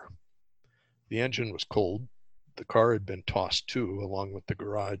 Prince's car. The engine was cold. The car had been tossed too, along with the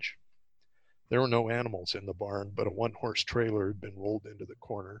garage. There were no animals in the barn, but a one-horse trailer had been rolled into the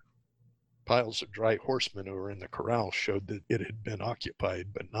corner. Piles of dry horse manure in the corral showed that it had been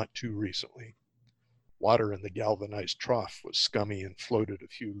occupied, but not too recently. Water in the galvanized trough was scummy and floated a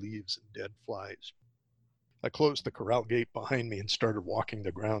few leaves and dead flies. I closed the corral gate behind me and started walking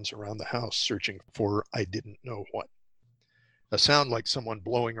the grounds around the house, searching for I didn't know what. A sound like someone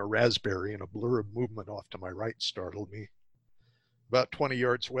blowing a raspberry and a blur of movement off to my right startled me. About 20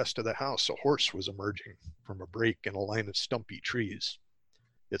 yards west of the house, a horse was emerging from a break in a line of stumpy trees.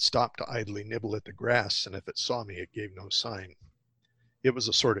 It stopped to idly nibble at the grass, and if it saw me, it gave no sign. It was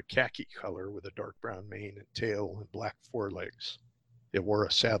a sort of khaki color with a dark brown mane and tail and black forelegs. It wore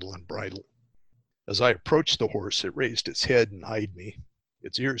a saddle and bridle. As I approached the horse, it raised its head and eyed me.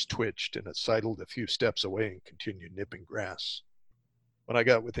 Its ears twitched, and it sidled a few steps away and continued nipping grass. When I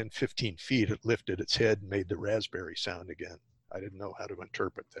got within 15 feet, it lifted its head and made the raspberry sound again. I didn't know how to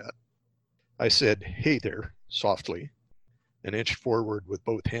interpret that. I said, "Hey there," softly, an inch forward with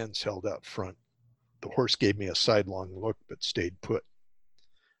both hands held out front. The horse gave me a sidelong look but stayed put.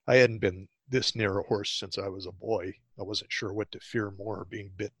 I hadn't been this near a horse since I was a boy. I wasn't sure what to fear more, being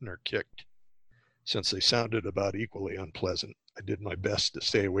bitten or kicked. Since they sounded about equally unpleasant, I did my best to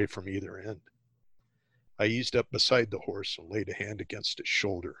stay away from either end. I eased up beside the horse and laid a hand against its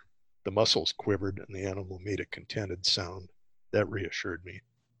shoulder. The muscles quivered and the animal made a contented sound. That reassured me.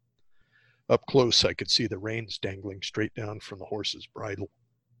 Up close, I could see the reins dangling straight down from the horse's bridle.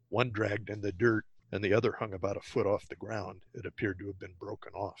 One dragged in the dirt, and the other hung about a foot off the ground. It appeared to have been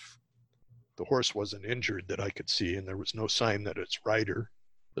broken off. The horse wasn't injured that I could see, and there was no sign that its rider,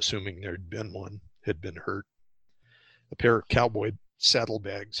 assuming there'd been one, had been hurt. A pair of cowboy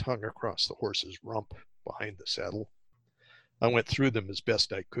saddlebags hung across the horse's rump behind the saddle. I went through them as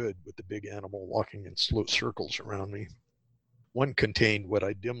best I could, with the big animal walking in slow circles around me. One contained what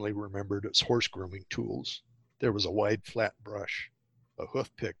I dimly remembered as horse grooming tools. There was a wide, flat brush, a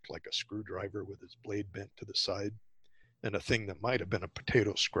hoof pick like a screwdriver with its blade bent to the side, and a thing that might have been a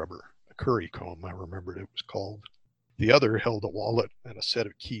potato scrubber, a curry comb, I remembered it was called. The other held a wallet and a set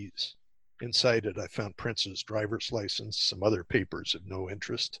of keys. Inside it, I found Prince's driver's license, some other papers of no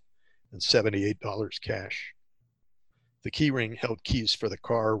interest, and $78 cash. The key ring held keys for the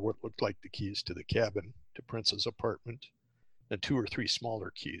car, what looked like the keys to the cabin, to Prince's apartment, and 2 or 3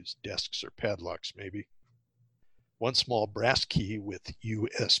 smaller keys, desks or padlocks maybe. One small brass key with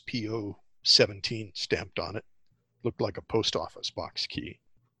USPO 17 stamped on it looked like a post office box key.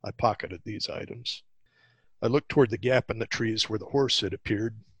 I pocketed these items. I looked toward the gap in the trees where the horse had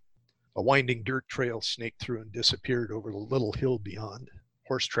appeared. A winding dirt trail snaked through and disappeared over the little hill beyond.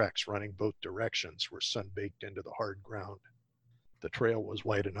 Horse tracks running both directions were sun-baked into the hard ground. The trail was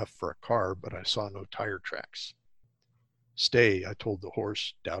wide enough for a car, but I saw no tire tracks. "Stay," I told the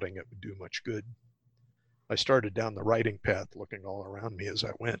horse, doubting it would do much good. I started down the riding path, looking all around me as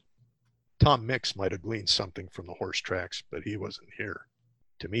I went. Tom Mix might have gleaned something from the horse tracks, but he wasn't here.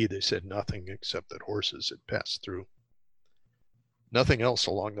 To me, they said nothing except that horses had passed through. Nothing else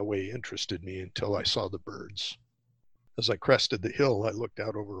along the way interested me until I saw the birds. As I crested the hill, I looked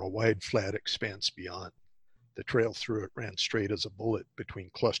out over a wide, flat expanse beyond. The trail through it ran straight as a bullet between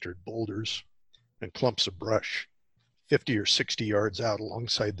clustered boulders and clumps of brush. 50 or 60 yards out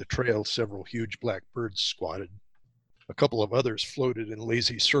alongside the trail, several huge black birds squatted. A couple of others floated in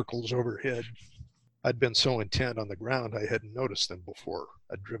lazy circles overhead. I'd been so intent on the ground I hadn't noticed them before.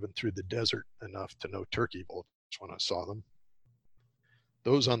 I'd driven through the desert enough to know turkey vultures when I saw them.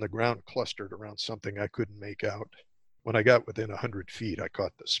 Those on the ground clustered around something I couldn't make out. When I got within 100 feet, I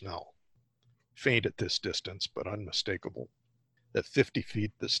caught the smell. Faint at this distance, but unmistakable. At 50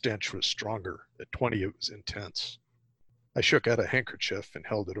 feet, the stench was stronger. At 20, it was intense. I shook out a handkerchief and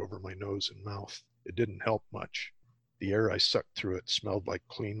held it over my nose and mouth. It didn't help much. The air I sucked through it smelled like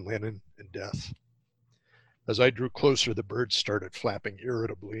clean linen and death. As I drew closer, the birds started flapping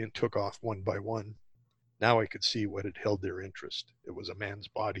irritably and took off one by one. Now I could see what had held their interest. It was a man's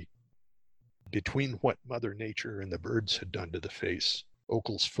body. Between what Mother Nature and the birds had done to the face,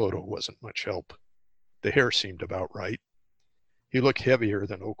 Okel's photo wasn't much help. The hair seemed about right. He looked heavier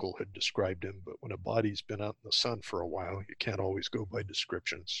than Okel had described him, but when a body's been out in the sun for a while, you can't always go by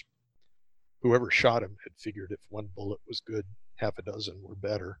descriptions. Whoever shot him had figured if one bullet was good, half a dozen were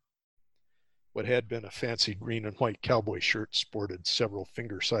better. What had been a fancy green and white cowboy shirt sported several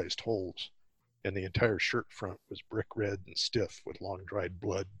finger-sized holes, and the entire shirt front was brick red and stiff with long-dried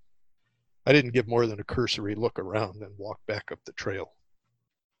blood. I didn't give more than a cursory look around, then walked back up the trail.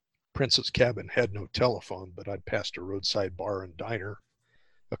 Prince's cabin had no telephone, but I'd passed a roadside bar and diner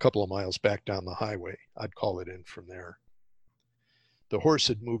a couple of miles back down the highway. I'd call it in from there. The horse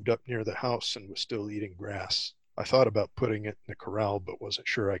had moved up near the house and was still eating grass. I thought about putting it in the corral, but wasn't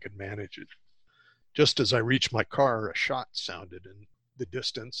sure I could manage it. Just as I reached my car, a shot sounded in the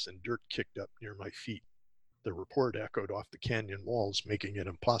distance and dirt kicked up near my feet. The report echoed off the canyon walls, making it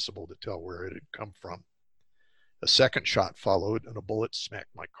impossible to tell where it had come from. A second shot followed, and a bullet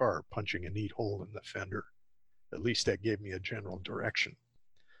smacked my car, punching a neat hole in the fender. At least that gave me a general direction.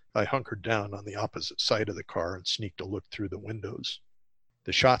 I hunkered down on the opposite side of the car and sneaked a look through the windows.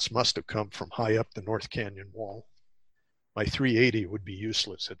 The shots must have come from high up the North Canyon wall. My .380 would be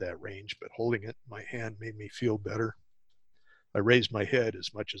useless at that range, but holding it in my hand made me feel better. I raised my head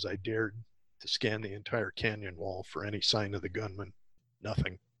as much as I dared to scan the entire canyon wall for any sign of the gunman.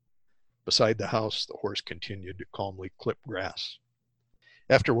 Nothing. Beside the house, the horse continued to calmly clip grass.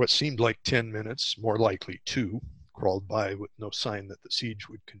 After what seemed like 10 minutes, more likely 2, crawled by with no sign that the siege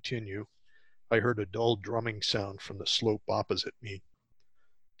would continue, I heard a dull drumming sound from the slope opposite me.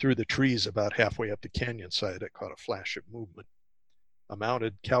 Through the trees about halfway up the canyon side, I caught a flash of movement. A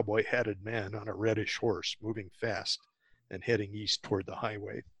mounted, cowboy-hatted man on a reddish horse, moving fast and heading east toward the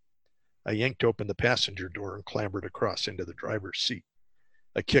highway. I yanked open the passenger door and clambered across into the driver's seat.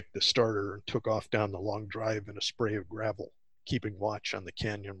 I kicked the starter and took off down the long drive in a spray of gravel, keeping watch on the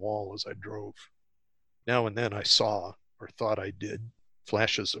canyon wall as I drove. Now and then I saw, or thought I did,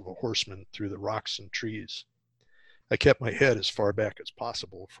 flashes of a horseman through the rocks and trees. I kept my head as far back as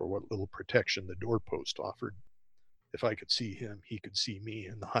possible for what little protection the doorpost offered. If I could see him, he could see me,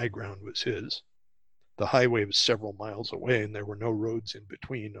 and the high ground was his. The highway was several miles away, and there were no roads in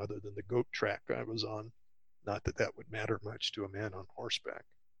between other than the goat track I was on. Not that that would matter much to a man on horseback.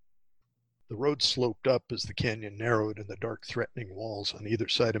 The road sloped up as the canyon narrowed, and the dark, threatening walls on either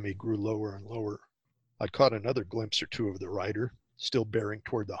side of me grew lower and lower. I caught another glimpse or two of the rider, still bearing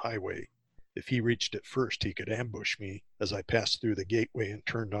toward the highway. If he reached it first, he could ambush me as I passed through the gateway and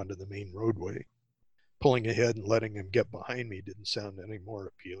turned onto the main roadway. Pulling ahead and letting him get behind me didn't sound any more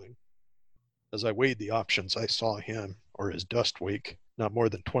appealing. As I weighed the options, I saw him, or his dust wake, not more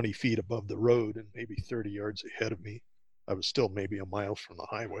than 20 feet above the road and maybe 30 yards ahead of me. I was still maybe a mile from the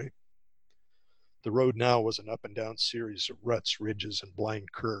highway. The road now was an up and down series of ruts, ridges, and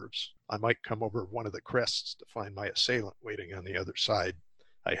blind curves. I might come over one of the crests to find my assailant waiting on the other side.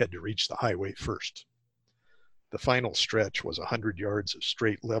 I had to reach the highway first. The final stretch was 100 yards of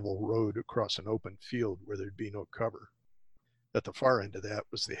straight level road across an open field where there'd be no cover. At the far end of that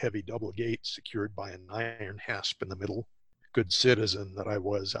was the heavy double gate secured by an iron hasp in the middle. Good citizen that I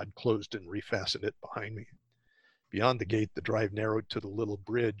was, I'd closed and refastened it behind me. Beyond the gate, the drive narrowed to the little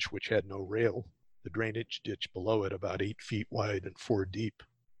bridge, which had no rail, the drainage ditch below it about 8 feet wide and 4 deep.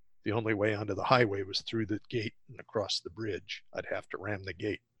 The only way onto the highway was through the gate and across the bridge. I'd have to ram the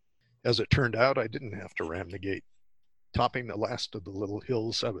gate. As it turned out, I didn't have to ram the gate. Topping the last of the little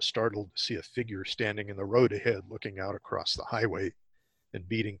hills, I was startled to see a figure standing in the road ahead, looking out across the highway and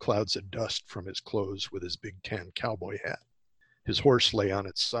beating clouds of dust from his clothes with his big tan cowboy hat. His horse lay on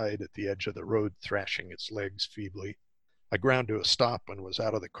its side at the edge of the road, thrashing its legs feebly. I ground to a stop and was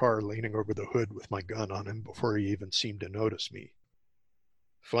out of the car, leaning over the hood with my gun on him before he even seemed to notice me.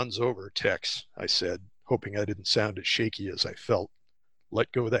 "Fun's over, Tex," I said, hoping I didn't sound as shaky as I felt.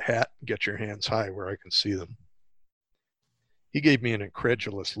 "Let go of the hat and get your hands high where I can see them." He gave me an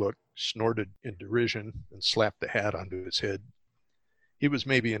incredulous look, snorted in derision, and slapped the hat onto his head. He was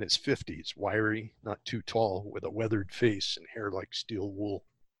maybe in his 50s, wiry, not too tall, with a weathered face and hair like steel wool.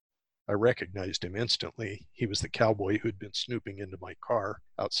 I recognized him instantly. He was the cowboy who'd been snooping into my car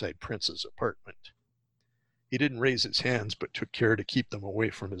outside Prince's apartment. He didn't raise his hands, but took care to keep them away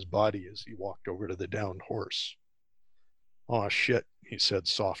from his body as he walked over to the downed horse. "Aw, shit," he said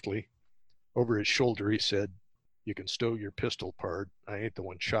softly. Over his shoulder, he said, "You can stow your pistol, pard. I ain't the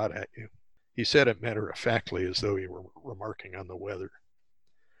one shot at you." He said it matter-of-factly, as though he were remarking on the weather.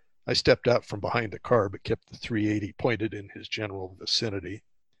 I stepped out from behind the car, but kept the .380 pointed in his general vicinity.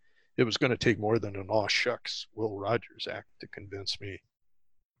 It was going to take more than an "aw shucks" Will Rogers act to convince me.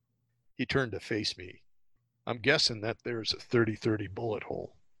 He turned to face me. "I'm guessing that there's a 30-30 bullet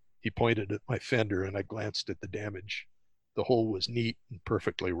hole." He pointed at my fender, and I glanced at the damage. The hole was neat and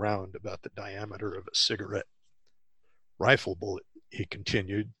perfectly round, about the diameter of a cigarette. "Rifle bullet," he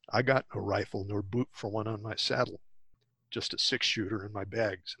continued. "I got no rifle nor boot for one on my saddle. Just a 6-shooter in my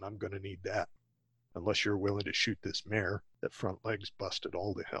bags, and I'm going to need that. Unless you're willing to shoot this mare. That front leg's busted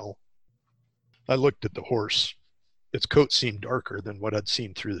all to hell." I looked at the horse. Its coat seemed darker than what I'd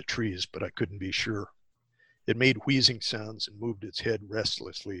seen through the trees, but I couldn't be sure. It made wheezing sounds and moved its head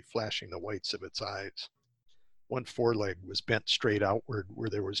restlessly, flashing the whites of its eyes. One foreleg was bent straight outward where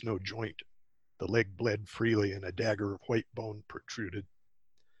there was no joint. The leg bled freely and a dagger of white bone protruded.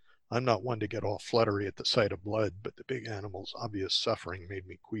 I'm not one to get all fluttery at the sight of blood, but the big animal's obvious suffering made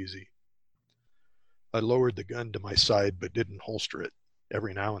me queasy. I lowered the gun to my side, but didn't holster it.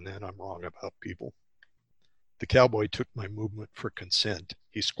 Every now and then I'm wrong about people. The cowboy took my movement for consent.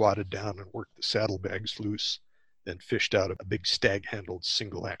 He squatted down and worked the saddlebags loose, then fished out a big stag-handled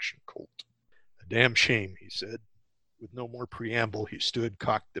single-action Colt. "A damn shame," he said. With no more preamble, he stood,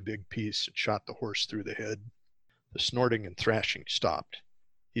 cocked the big piece, and shot the horse through the head. The snorting and thrashing stopped.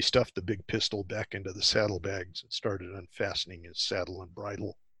 He stuffed the big pistol back into the saddlebags and started unfastening his saddle and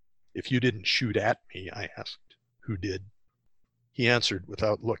bridle. "If you didn't shoot at me," I asked, "who did?" He answered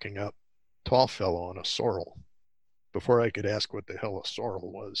without looking up. "Tall fellow on a sorrel." Before I could ask what the hell a sorrel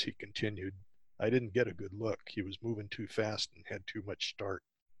was, he continued. "I didn't get a good look. He was moving too fast and had too much start.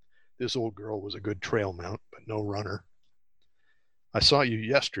 This old girl was a good trail mount, but no runner. I saw you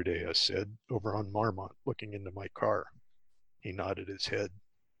yesterday, I said, over on Marmont, looking into my car. He nodded his head.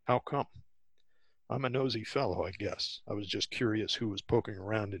 How come? I'm a nosy fellow, I guess. I was just curious who was poking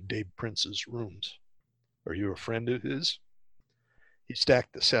around in Dave Prince's rooms. Are you a friend of his? He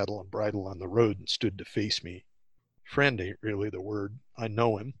stacked the saddle and bridle on the road and stood to face me. Friend ain't really the word. I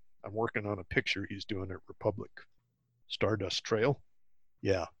know him. I'm working on a picture he's doing at Republic. Stardust Trail?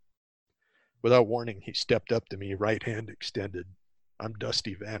 Yeah. Without warning, he stepped up to me, right hand extended. I'm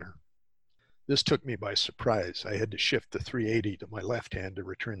Dusty Vanner. This took me by surprise. I had to shift the 380 to my left hand to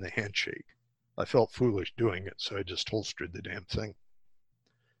return the handshake. I felt foolish doing it, so I just holstered the damn thing.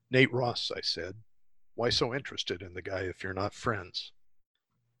 Nate Ross, I said. Why so interested in the guy if you're not friends?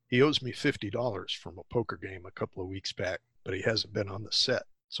 He owes me $50 from a poker game a couple of weeks back, but he hasn't been on the set,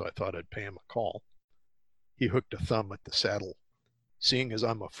 so I thought I'd pay him a call. He hooked a thumb at the saddle. Seeing as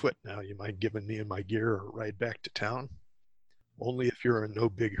I'm afoot now, you mind giving me and my gear a ride back to town? Only if you're in no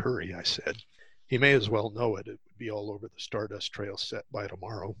big hurry, I said. He may as well know it. It would be all over the Stardust Trail set by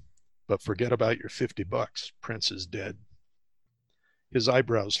tomorrow. But forget about your $50. Prince is dead. His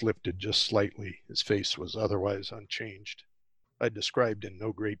eyebrows lifted just slightly. His face was otherwise unchanged. I described in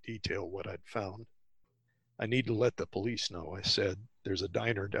no great detail what I'd found. I need to let the police know, I said. There's a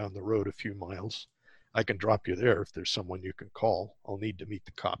diner down the road a few miles. I can drop you there if there's someone you can call. I'll need to meet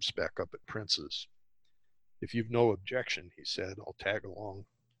the cops back up at Prince's. If you've no objection, he said, I'll tag along.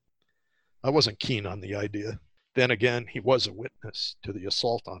 I wasn't keen on the idea. Then again, he was a witness to the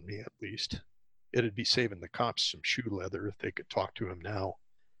assault on me, at least. It'd be saving the cops some shoe leather if they could talk to him now,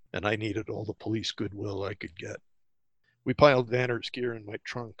 and I needed all the police goodwill I could get. We piled Vanner's gear in my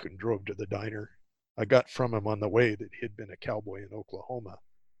trunk and drove to the diner. I got from him on the way that he'd been a cowboy in Oklahoma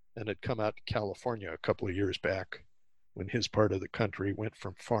and had come out to California a couple of years back when his part of the country went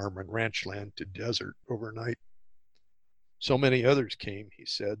from farm and ranch land to desert overnight. So many others came, he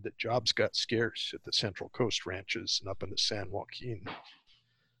said, that jobs got scarce at the Central Coast ranches and up in the San Joaquin.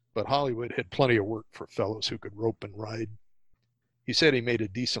 But Hollywood had plenty of work for fellows who could rope and ride. He said he made a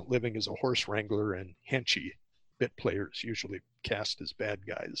decent living as a horse wrangler, and henchy bit players usually cast as bad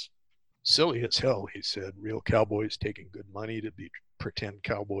guys. Silly as hell, he said, real cowboys taking good money to be pretend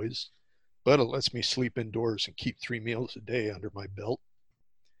cowboys. But it lets me sleep indoors and keep 3 meals a day under my belt.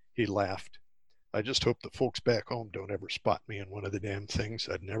 He laughed. I just hope the folks back home don't ever spot me in one of the damn things.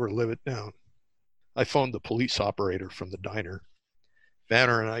 I'd never live it down. I phoned the police operator from the diner.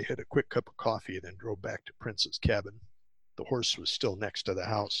 Vanner and I had a quick cup of coffee, then drove back to Prince's cabin. The horse was still next to the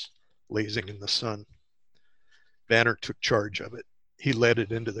house, lazing in the sun. Vanner took charge of it. He led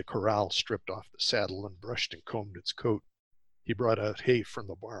it into the corral, stripped off the saddle, and brushed and combed its coat. He brought out hay from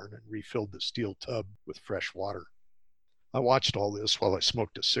the barn and refilled the steel tub with fresh water. I watched all this while I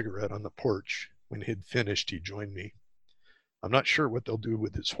smoked a cigarette on the porch. When he'd finished, he joined me. I'm not sure what they'll do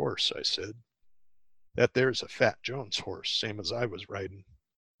with his horse, I said. That there's a Fat Jones horse, same as I was riding.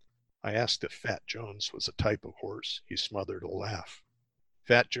 I asked if Fat Jones was a type of horse. He smothered a laugh.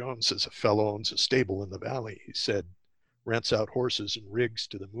 Fat Jones is a fellow owns a stable in the valley, he said. Rents out horses and rigs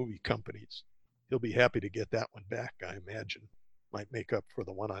to the movie companies. He'll be happy to get that one back, I imagine. Might make up for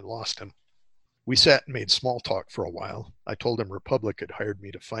the one I lost him. We sat and made small talk for a while. I told him Republic had hired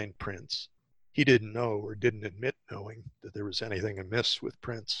me to find Prince. He didn't know, or didn't admit knowing, that there was anything amiss with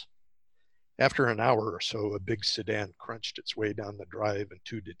Prince. After an hour or so, a big sedan crunched its way down the drive and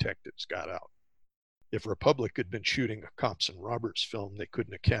 2 detectives got out. If Republic had been shooting a cops and robbers film, they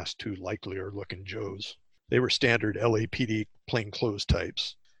couldn't have cast 2 likelier-looking Joes. They were standard LAPD plainclothes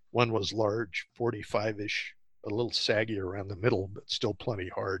types. One was large, 45-ish, a little saggy around the middle, but still plenty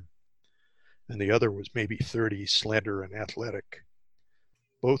hard. And the other was maybe 30, slender and athletic.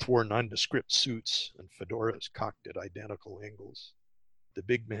 Both wore nondescript suits and fedoras cocked at identical angles. The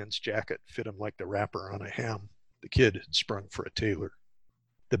big man's jacket fit him like the wrapper on a ham. The kid had sprung for a tailor.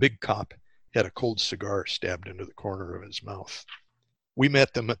 The big cop had a cold cigar stabbed into the corner of his mouth. We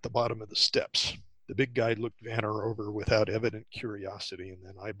met them at the bottom of the steps. The big guy looked Vanner over without evident curiosity and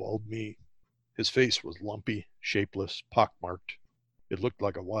then eyeballed me. His face was lumpy, shapeless, pockmarked. It looked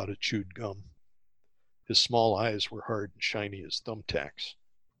like a wad of chewed gum. His small eyes were hard and shiny as thumbtacks.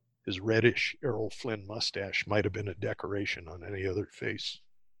 His reddish Errol Flynn mustache might have been a decoration on any other face.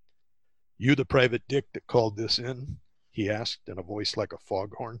 You the private dick that called this in? He asked in a voice like a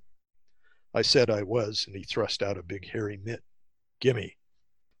foghorn. I said I was, and he thrust out a big hairy mitt. Gimme.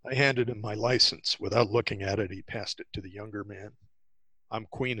 I handed him my license. Without looking at it, he passed it to the younger man. I'm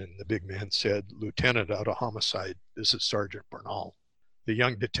Queenan, the big man said, lieutenant out of homicide. This is Sergeant Bernal. The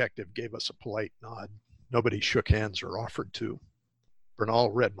young detective gave us a polite nod. Nobody shook hands or offered to.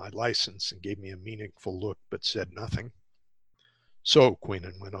 Bernal read my license and gave me a meaningful look, but said nothing. So,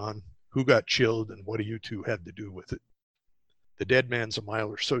 Queenan went on, who got chilled and what do you two have to do with it? The dead man's a mile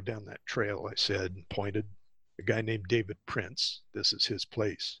or so down that trail, I said, and pointed. A guy named David Prince. This is his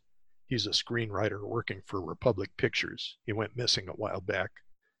place. He's a screenwriter working for Republic Pictures. He went missing a while back,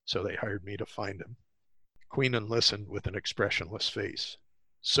 so they hired me to find him. Queenan listened with an expressionless face.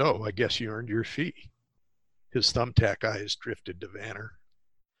 So, I guess you earned your fee. His thumbtack eyes drifted to Vanner.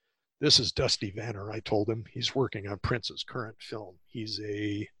 This is Dusty Vanner, I told him. He's working on Prince's current film.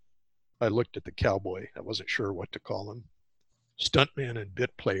 I looked at the cowboy. I wasn't sure what to call him. Stuntman and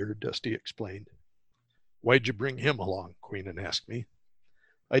bit player, Dusty explained. Why'd you bring him along? Queenan asked me.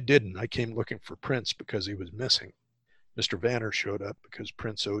 I didn't. I came looking for Prince because he was missing. Mr. Vanner showed up because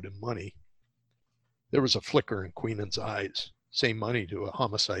Prince owed him money. There was a flicker in Queenan's eyes. Say money to a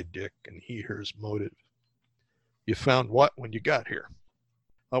homicide dick, and he hears motive. You found what when you got here?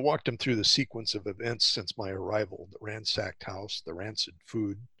 I walked him through the sequence of events since my arrival, the ransacked house, the rancid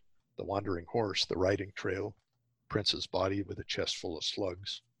food, the wandering horse, the riding trail, Prince's body with a chest full of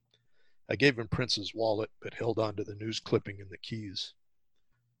slugs. I gave him Prince's wallet, but held on to the news clipping and the keys.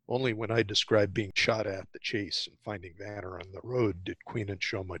 Only when I described being shot at, the chase, and finding Vanner on the road did Queenan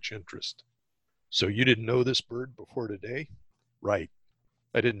show much interest. So you didn't know this bird before today? Right.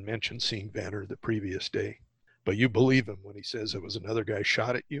 I didn't mention seeing Vanner the previous day. But you believe him when he says it was another guy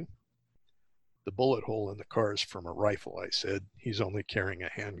shot at you? The bullet hole in the car is from a rifle, I said. He's only carrying a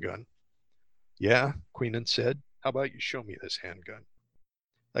handgun. Yeah, Queenan said. How about you show me this handgun?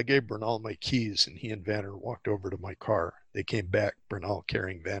 I gave Bernal my keys, and he and Vanner walked over to my car. They came back, Bernal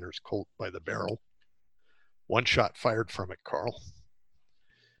carrying Vanner's Colt by the barrel. One shot fired from it, Carl.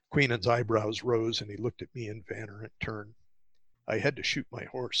 Queenan's eyebrows rose, and he looked at me and Vanner in turn. I had to shoot my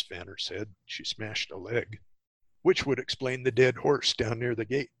horse, Vanner said. She smashed a leg. Which would explain the dead horse down near the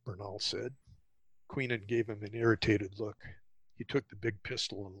gate, Bernal said. Queenan gave him an irritated look. He took the big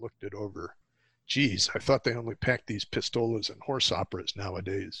pistol and looked it over. Geez, I thought they only packed these pistolas in horse operas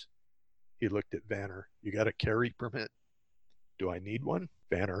nowadays. He looked at Vanner. You got a carry permit? Do I need one?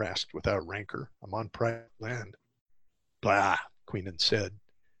 Vanner asked without rancor. I'm on private land. Blah, Queenan said,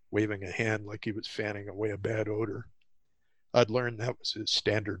 waving a hand like he was fanning away a bad odor. I'd learned that was his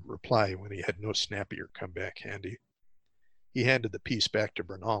standard reply when he had no snappier comeback handy. He handed the piece back to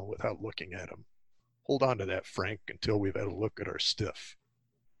Bernal without looking at him. Hold on to that, Frank, until we've had a look at our stiff.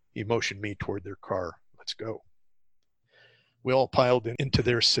 He motioned me toward their car. Let's go. We all piled into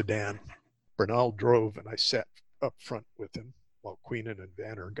their sedan. Bernal drove, and I sat up front with him, while Queenan and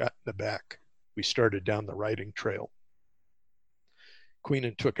Vanner got in the back. We started down the riding trail.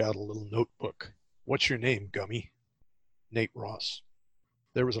 Queenan took out a little notebook. What's your name, Gummy? Nate Ross.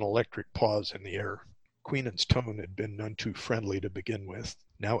 There was an electric pause in the air. Queenan's tone had been none too friendly to begin with.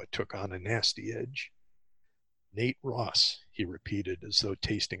 Now it took on a nasty edge. Nate Ross, he repeated as though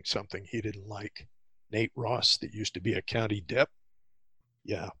tasting something he didn't like. Nate Ross that used to be a county dep?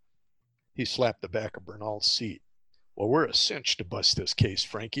 Yeah. He slapped the back of Bernal's seat. Well, we're a cinch to bust this case,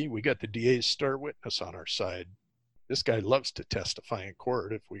 Frankie. We got the DA's star witness on our side. This guy loves to testify in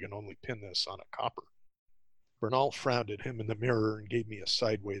court if we can only pin this on a copper. Bernal frowned at him in the mirror and gave me a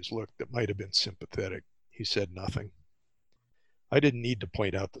sideways look that might have been sympathetic. He said nothing. I didn't need to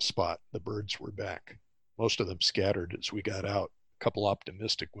point out the spot. The birds were back. Most of them scattered as we got out. A couple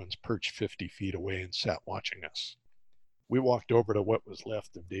optimistic ones perched 50 feet away and sat watching us. We walked over to what was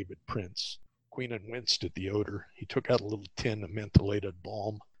left of David Prince. Queenan winced at the odor. He took out a little tin of mentholated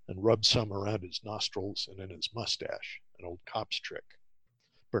balm and rubbed some around his nostrils and in his mustache, an old cop's trick.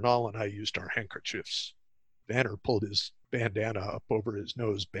 Bernal and I used our handkerchiefs. Vanner pulled his bandana up over his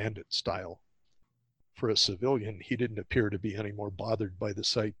nose bandit style. For a civilian, he didn't appear to be any more bothered by the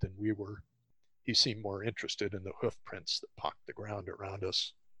sight than we were. He seemed more interested in the hoof prints that pocked the ground around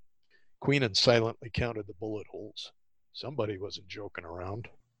us. Queenan silently counted the bullet holes. Somebody wasn't joking around.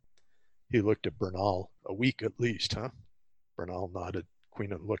 He looked at Bernal. A week at least, huh? Bernal nodded.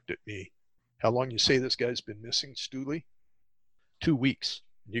 Queenan looked at me. How long you say this guy's been missing, Stooley? 2 weeks.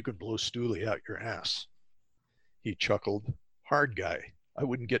 You can blow Stooley out your ass. He chuckled. Hard guy. I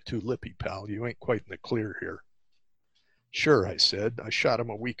wouldn't get too lippy, pal. You ain't quite in the clear here. Sure, I said. I shot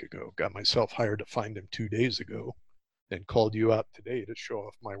him a week ago. Got myself hired to find him 2 days ago. Then called you out today to show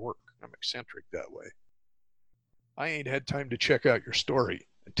off my work. I'm eccentric that way. I ain't had time to check out your story.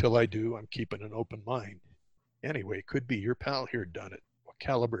 Until I do, I'm keeping an open mind. Anyway, could be your pal here done it. What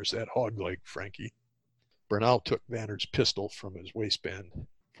caliber is that hog leg, Frankie? Bernal took Vanner's pistol from his waistband.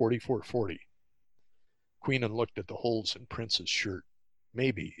 44-40. Queenan looked at the holes in Prince's shirt.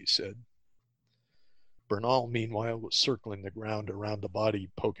 Maybe, he said. Bernal, meanwhile, was circling the ground around the body,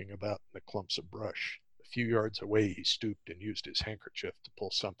 poking about in the clumps of brush. A few yards away, he stooped and used his handkerchief to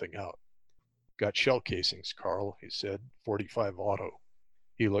pull something out. "Got shell casings, Carl," he said. "45 auto."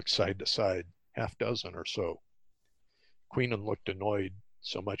 He looked side to side, half dozen or so. Queenan looked annoyed.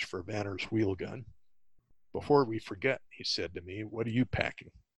 So much for Vanner's wheel gun. "Before we forget," he said to me, "what are you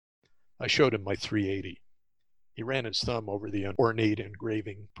packing?" I showed him my .380. He ran his thumb over the ornate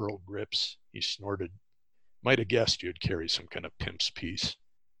engraving, pearl grips. He snorted. "Might have guessed you'd carry some kind of pimp's piece."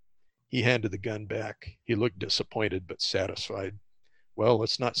 He handed the gun back. He looked disappointed but satisfied. "Well,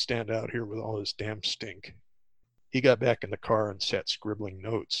 let's not stand out here with all this damn stink." He got back in the car and sat scribbling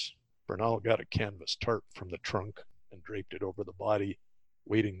notes. Bernal got a canvas tarp from the trunk and draped it over the body,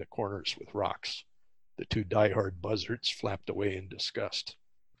 weighting the corners with rocks. The two die-hard buzzards flapped away in disgust.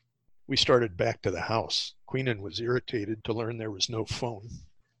 We started back to the house. Queenan was irritated to learn there was no phone.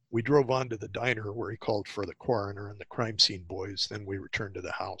 We drove on to the diner where he called for the coroner and the crime scene boys. Then we returned to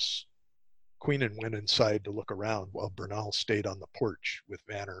the house. Queenan went inside to look around while Bernal stayed on the porch with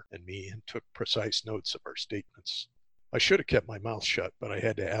Vanner and me and took precise notes of our statements. I should have kept my mouth shut, but I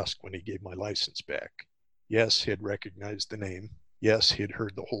had to ask when he gave my license back. Yes, he had recognized the name. Yes, he had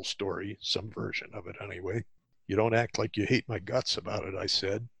heard the whole story, some version of it anyway. "You don't act like you hate my guts about it," I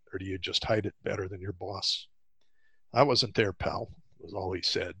said, "or do you just hide it better than your boss?" "I wasn't there, pal," was all he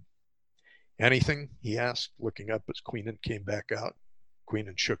said. "Anything?" he asked, looking up as Queenan came back out.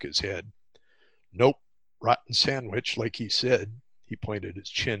 Queenan shook his head. "Nope. Rotten sandwich, like he said." He pointed his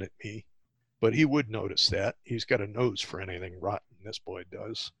chin at me. "But he would notice that. He's got a nose for anything rotten, this boy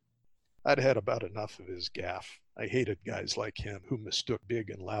does." I'd had about enough of his gaff. I hated guys like him who mistook big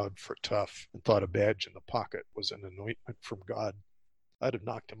and loud for tough and thought a badge in the pocket was an anointment from God. I'd have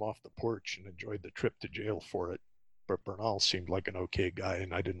knocked him off the porch and enjoyed the trip to jail for it. But Bernal seemed like an okay guy,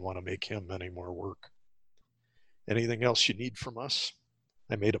 and I didn't want to make him any more work. "Anything else you need from us?"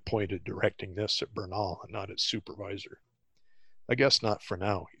 I made a point of directing this at Bernal and not his supervisor. "I guess not for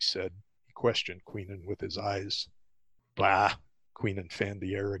now," he said. He questioned Queenan with his eyes. "Blah!" Queenan fanned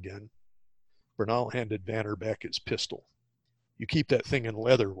the air again. Bernal handed Vanner back his pistol. "You keep that thing in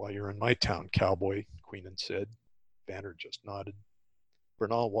leather while you're in my town, cowboy," Queenan said. Vanner just nodded.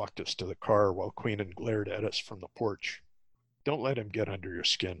 Bernal walked us to the car while Queenan glared at us from the porch. "Don't let him get under your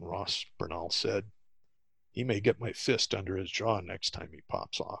skin, Ross," Bernal said. "He may get my fist under his jaw next time he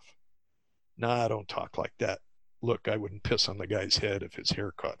pops off." "Nah, don't talk like that. Look, I wouldn't piss on the guy's head if his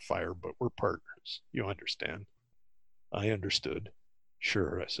hair caught fire, but we're partners. You understand?" I understood.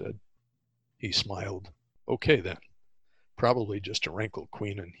 "Sure," I said. He smiled. "Okay, then. Probably just to rankle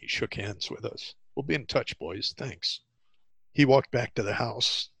Queenan, he shook hands with us. "We'll be in touch, boys. Thanks." He walked back to the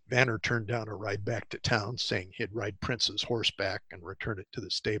house. Vanner turned down a ride back to town, saying he'd ride Prince's horseback and return it to the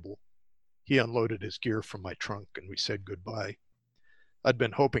stable. He unloaded his gear from my trunk, and we said goodbye. I'd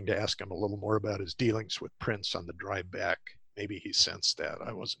been hoping to ask him a little more about his dealings with Prince on the drive back. Maybe he sensed that.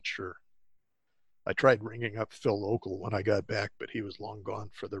 I wasn't sure. I tried ringing up Phil Local when I got back, but he was long gone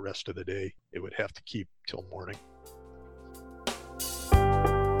for the rest of the day. It would have to keep till morning.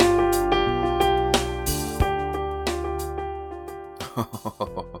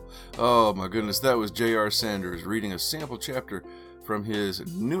 Oh my goodness, that was J.R. Sanders reading a sample chapter from his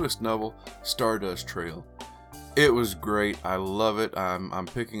newest novel, Stardust Trail. It was great. I love it. I'm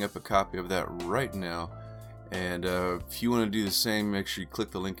picking up a copy of that right now. And if you want to do the same, make sure you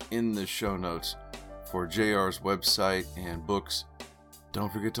click the link in the show notes for JR's website and books.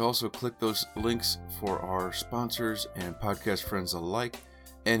 Don't forget to also click those links for our sponsors and podcast friends alike,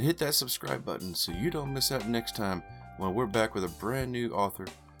 and hit that subscribe button so you don't miss out next time when we're back with a brand new author,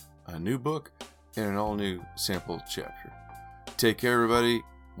 a new book, and an all new sample chapter. Take care, everybody.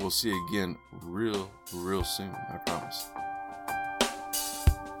 We'll see you again real soon, I promise.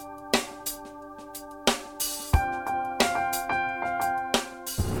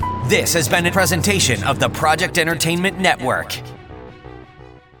 This has been a presentation of the Project Entertainment Network.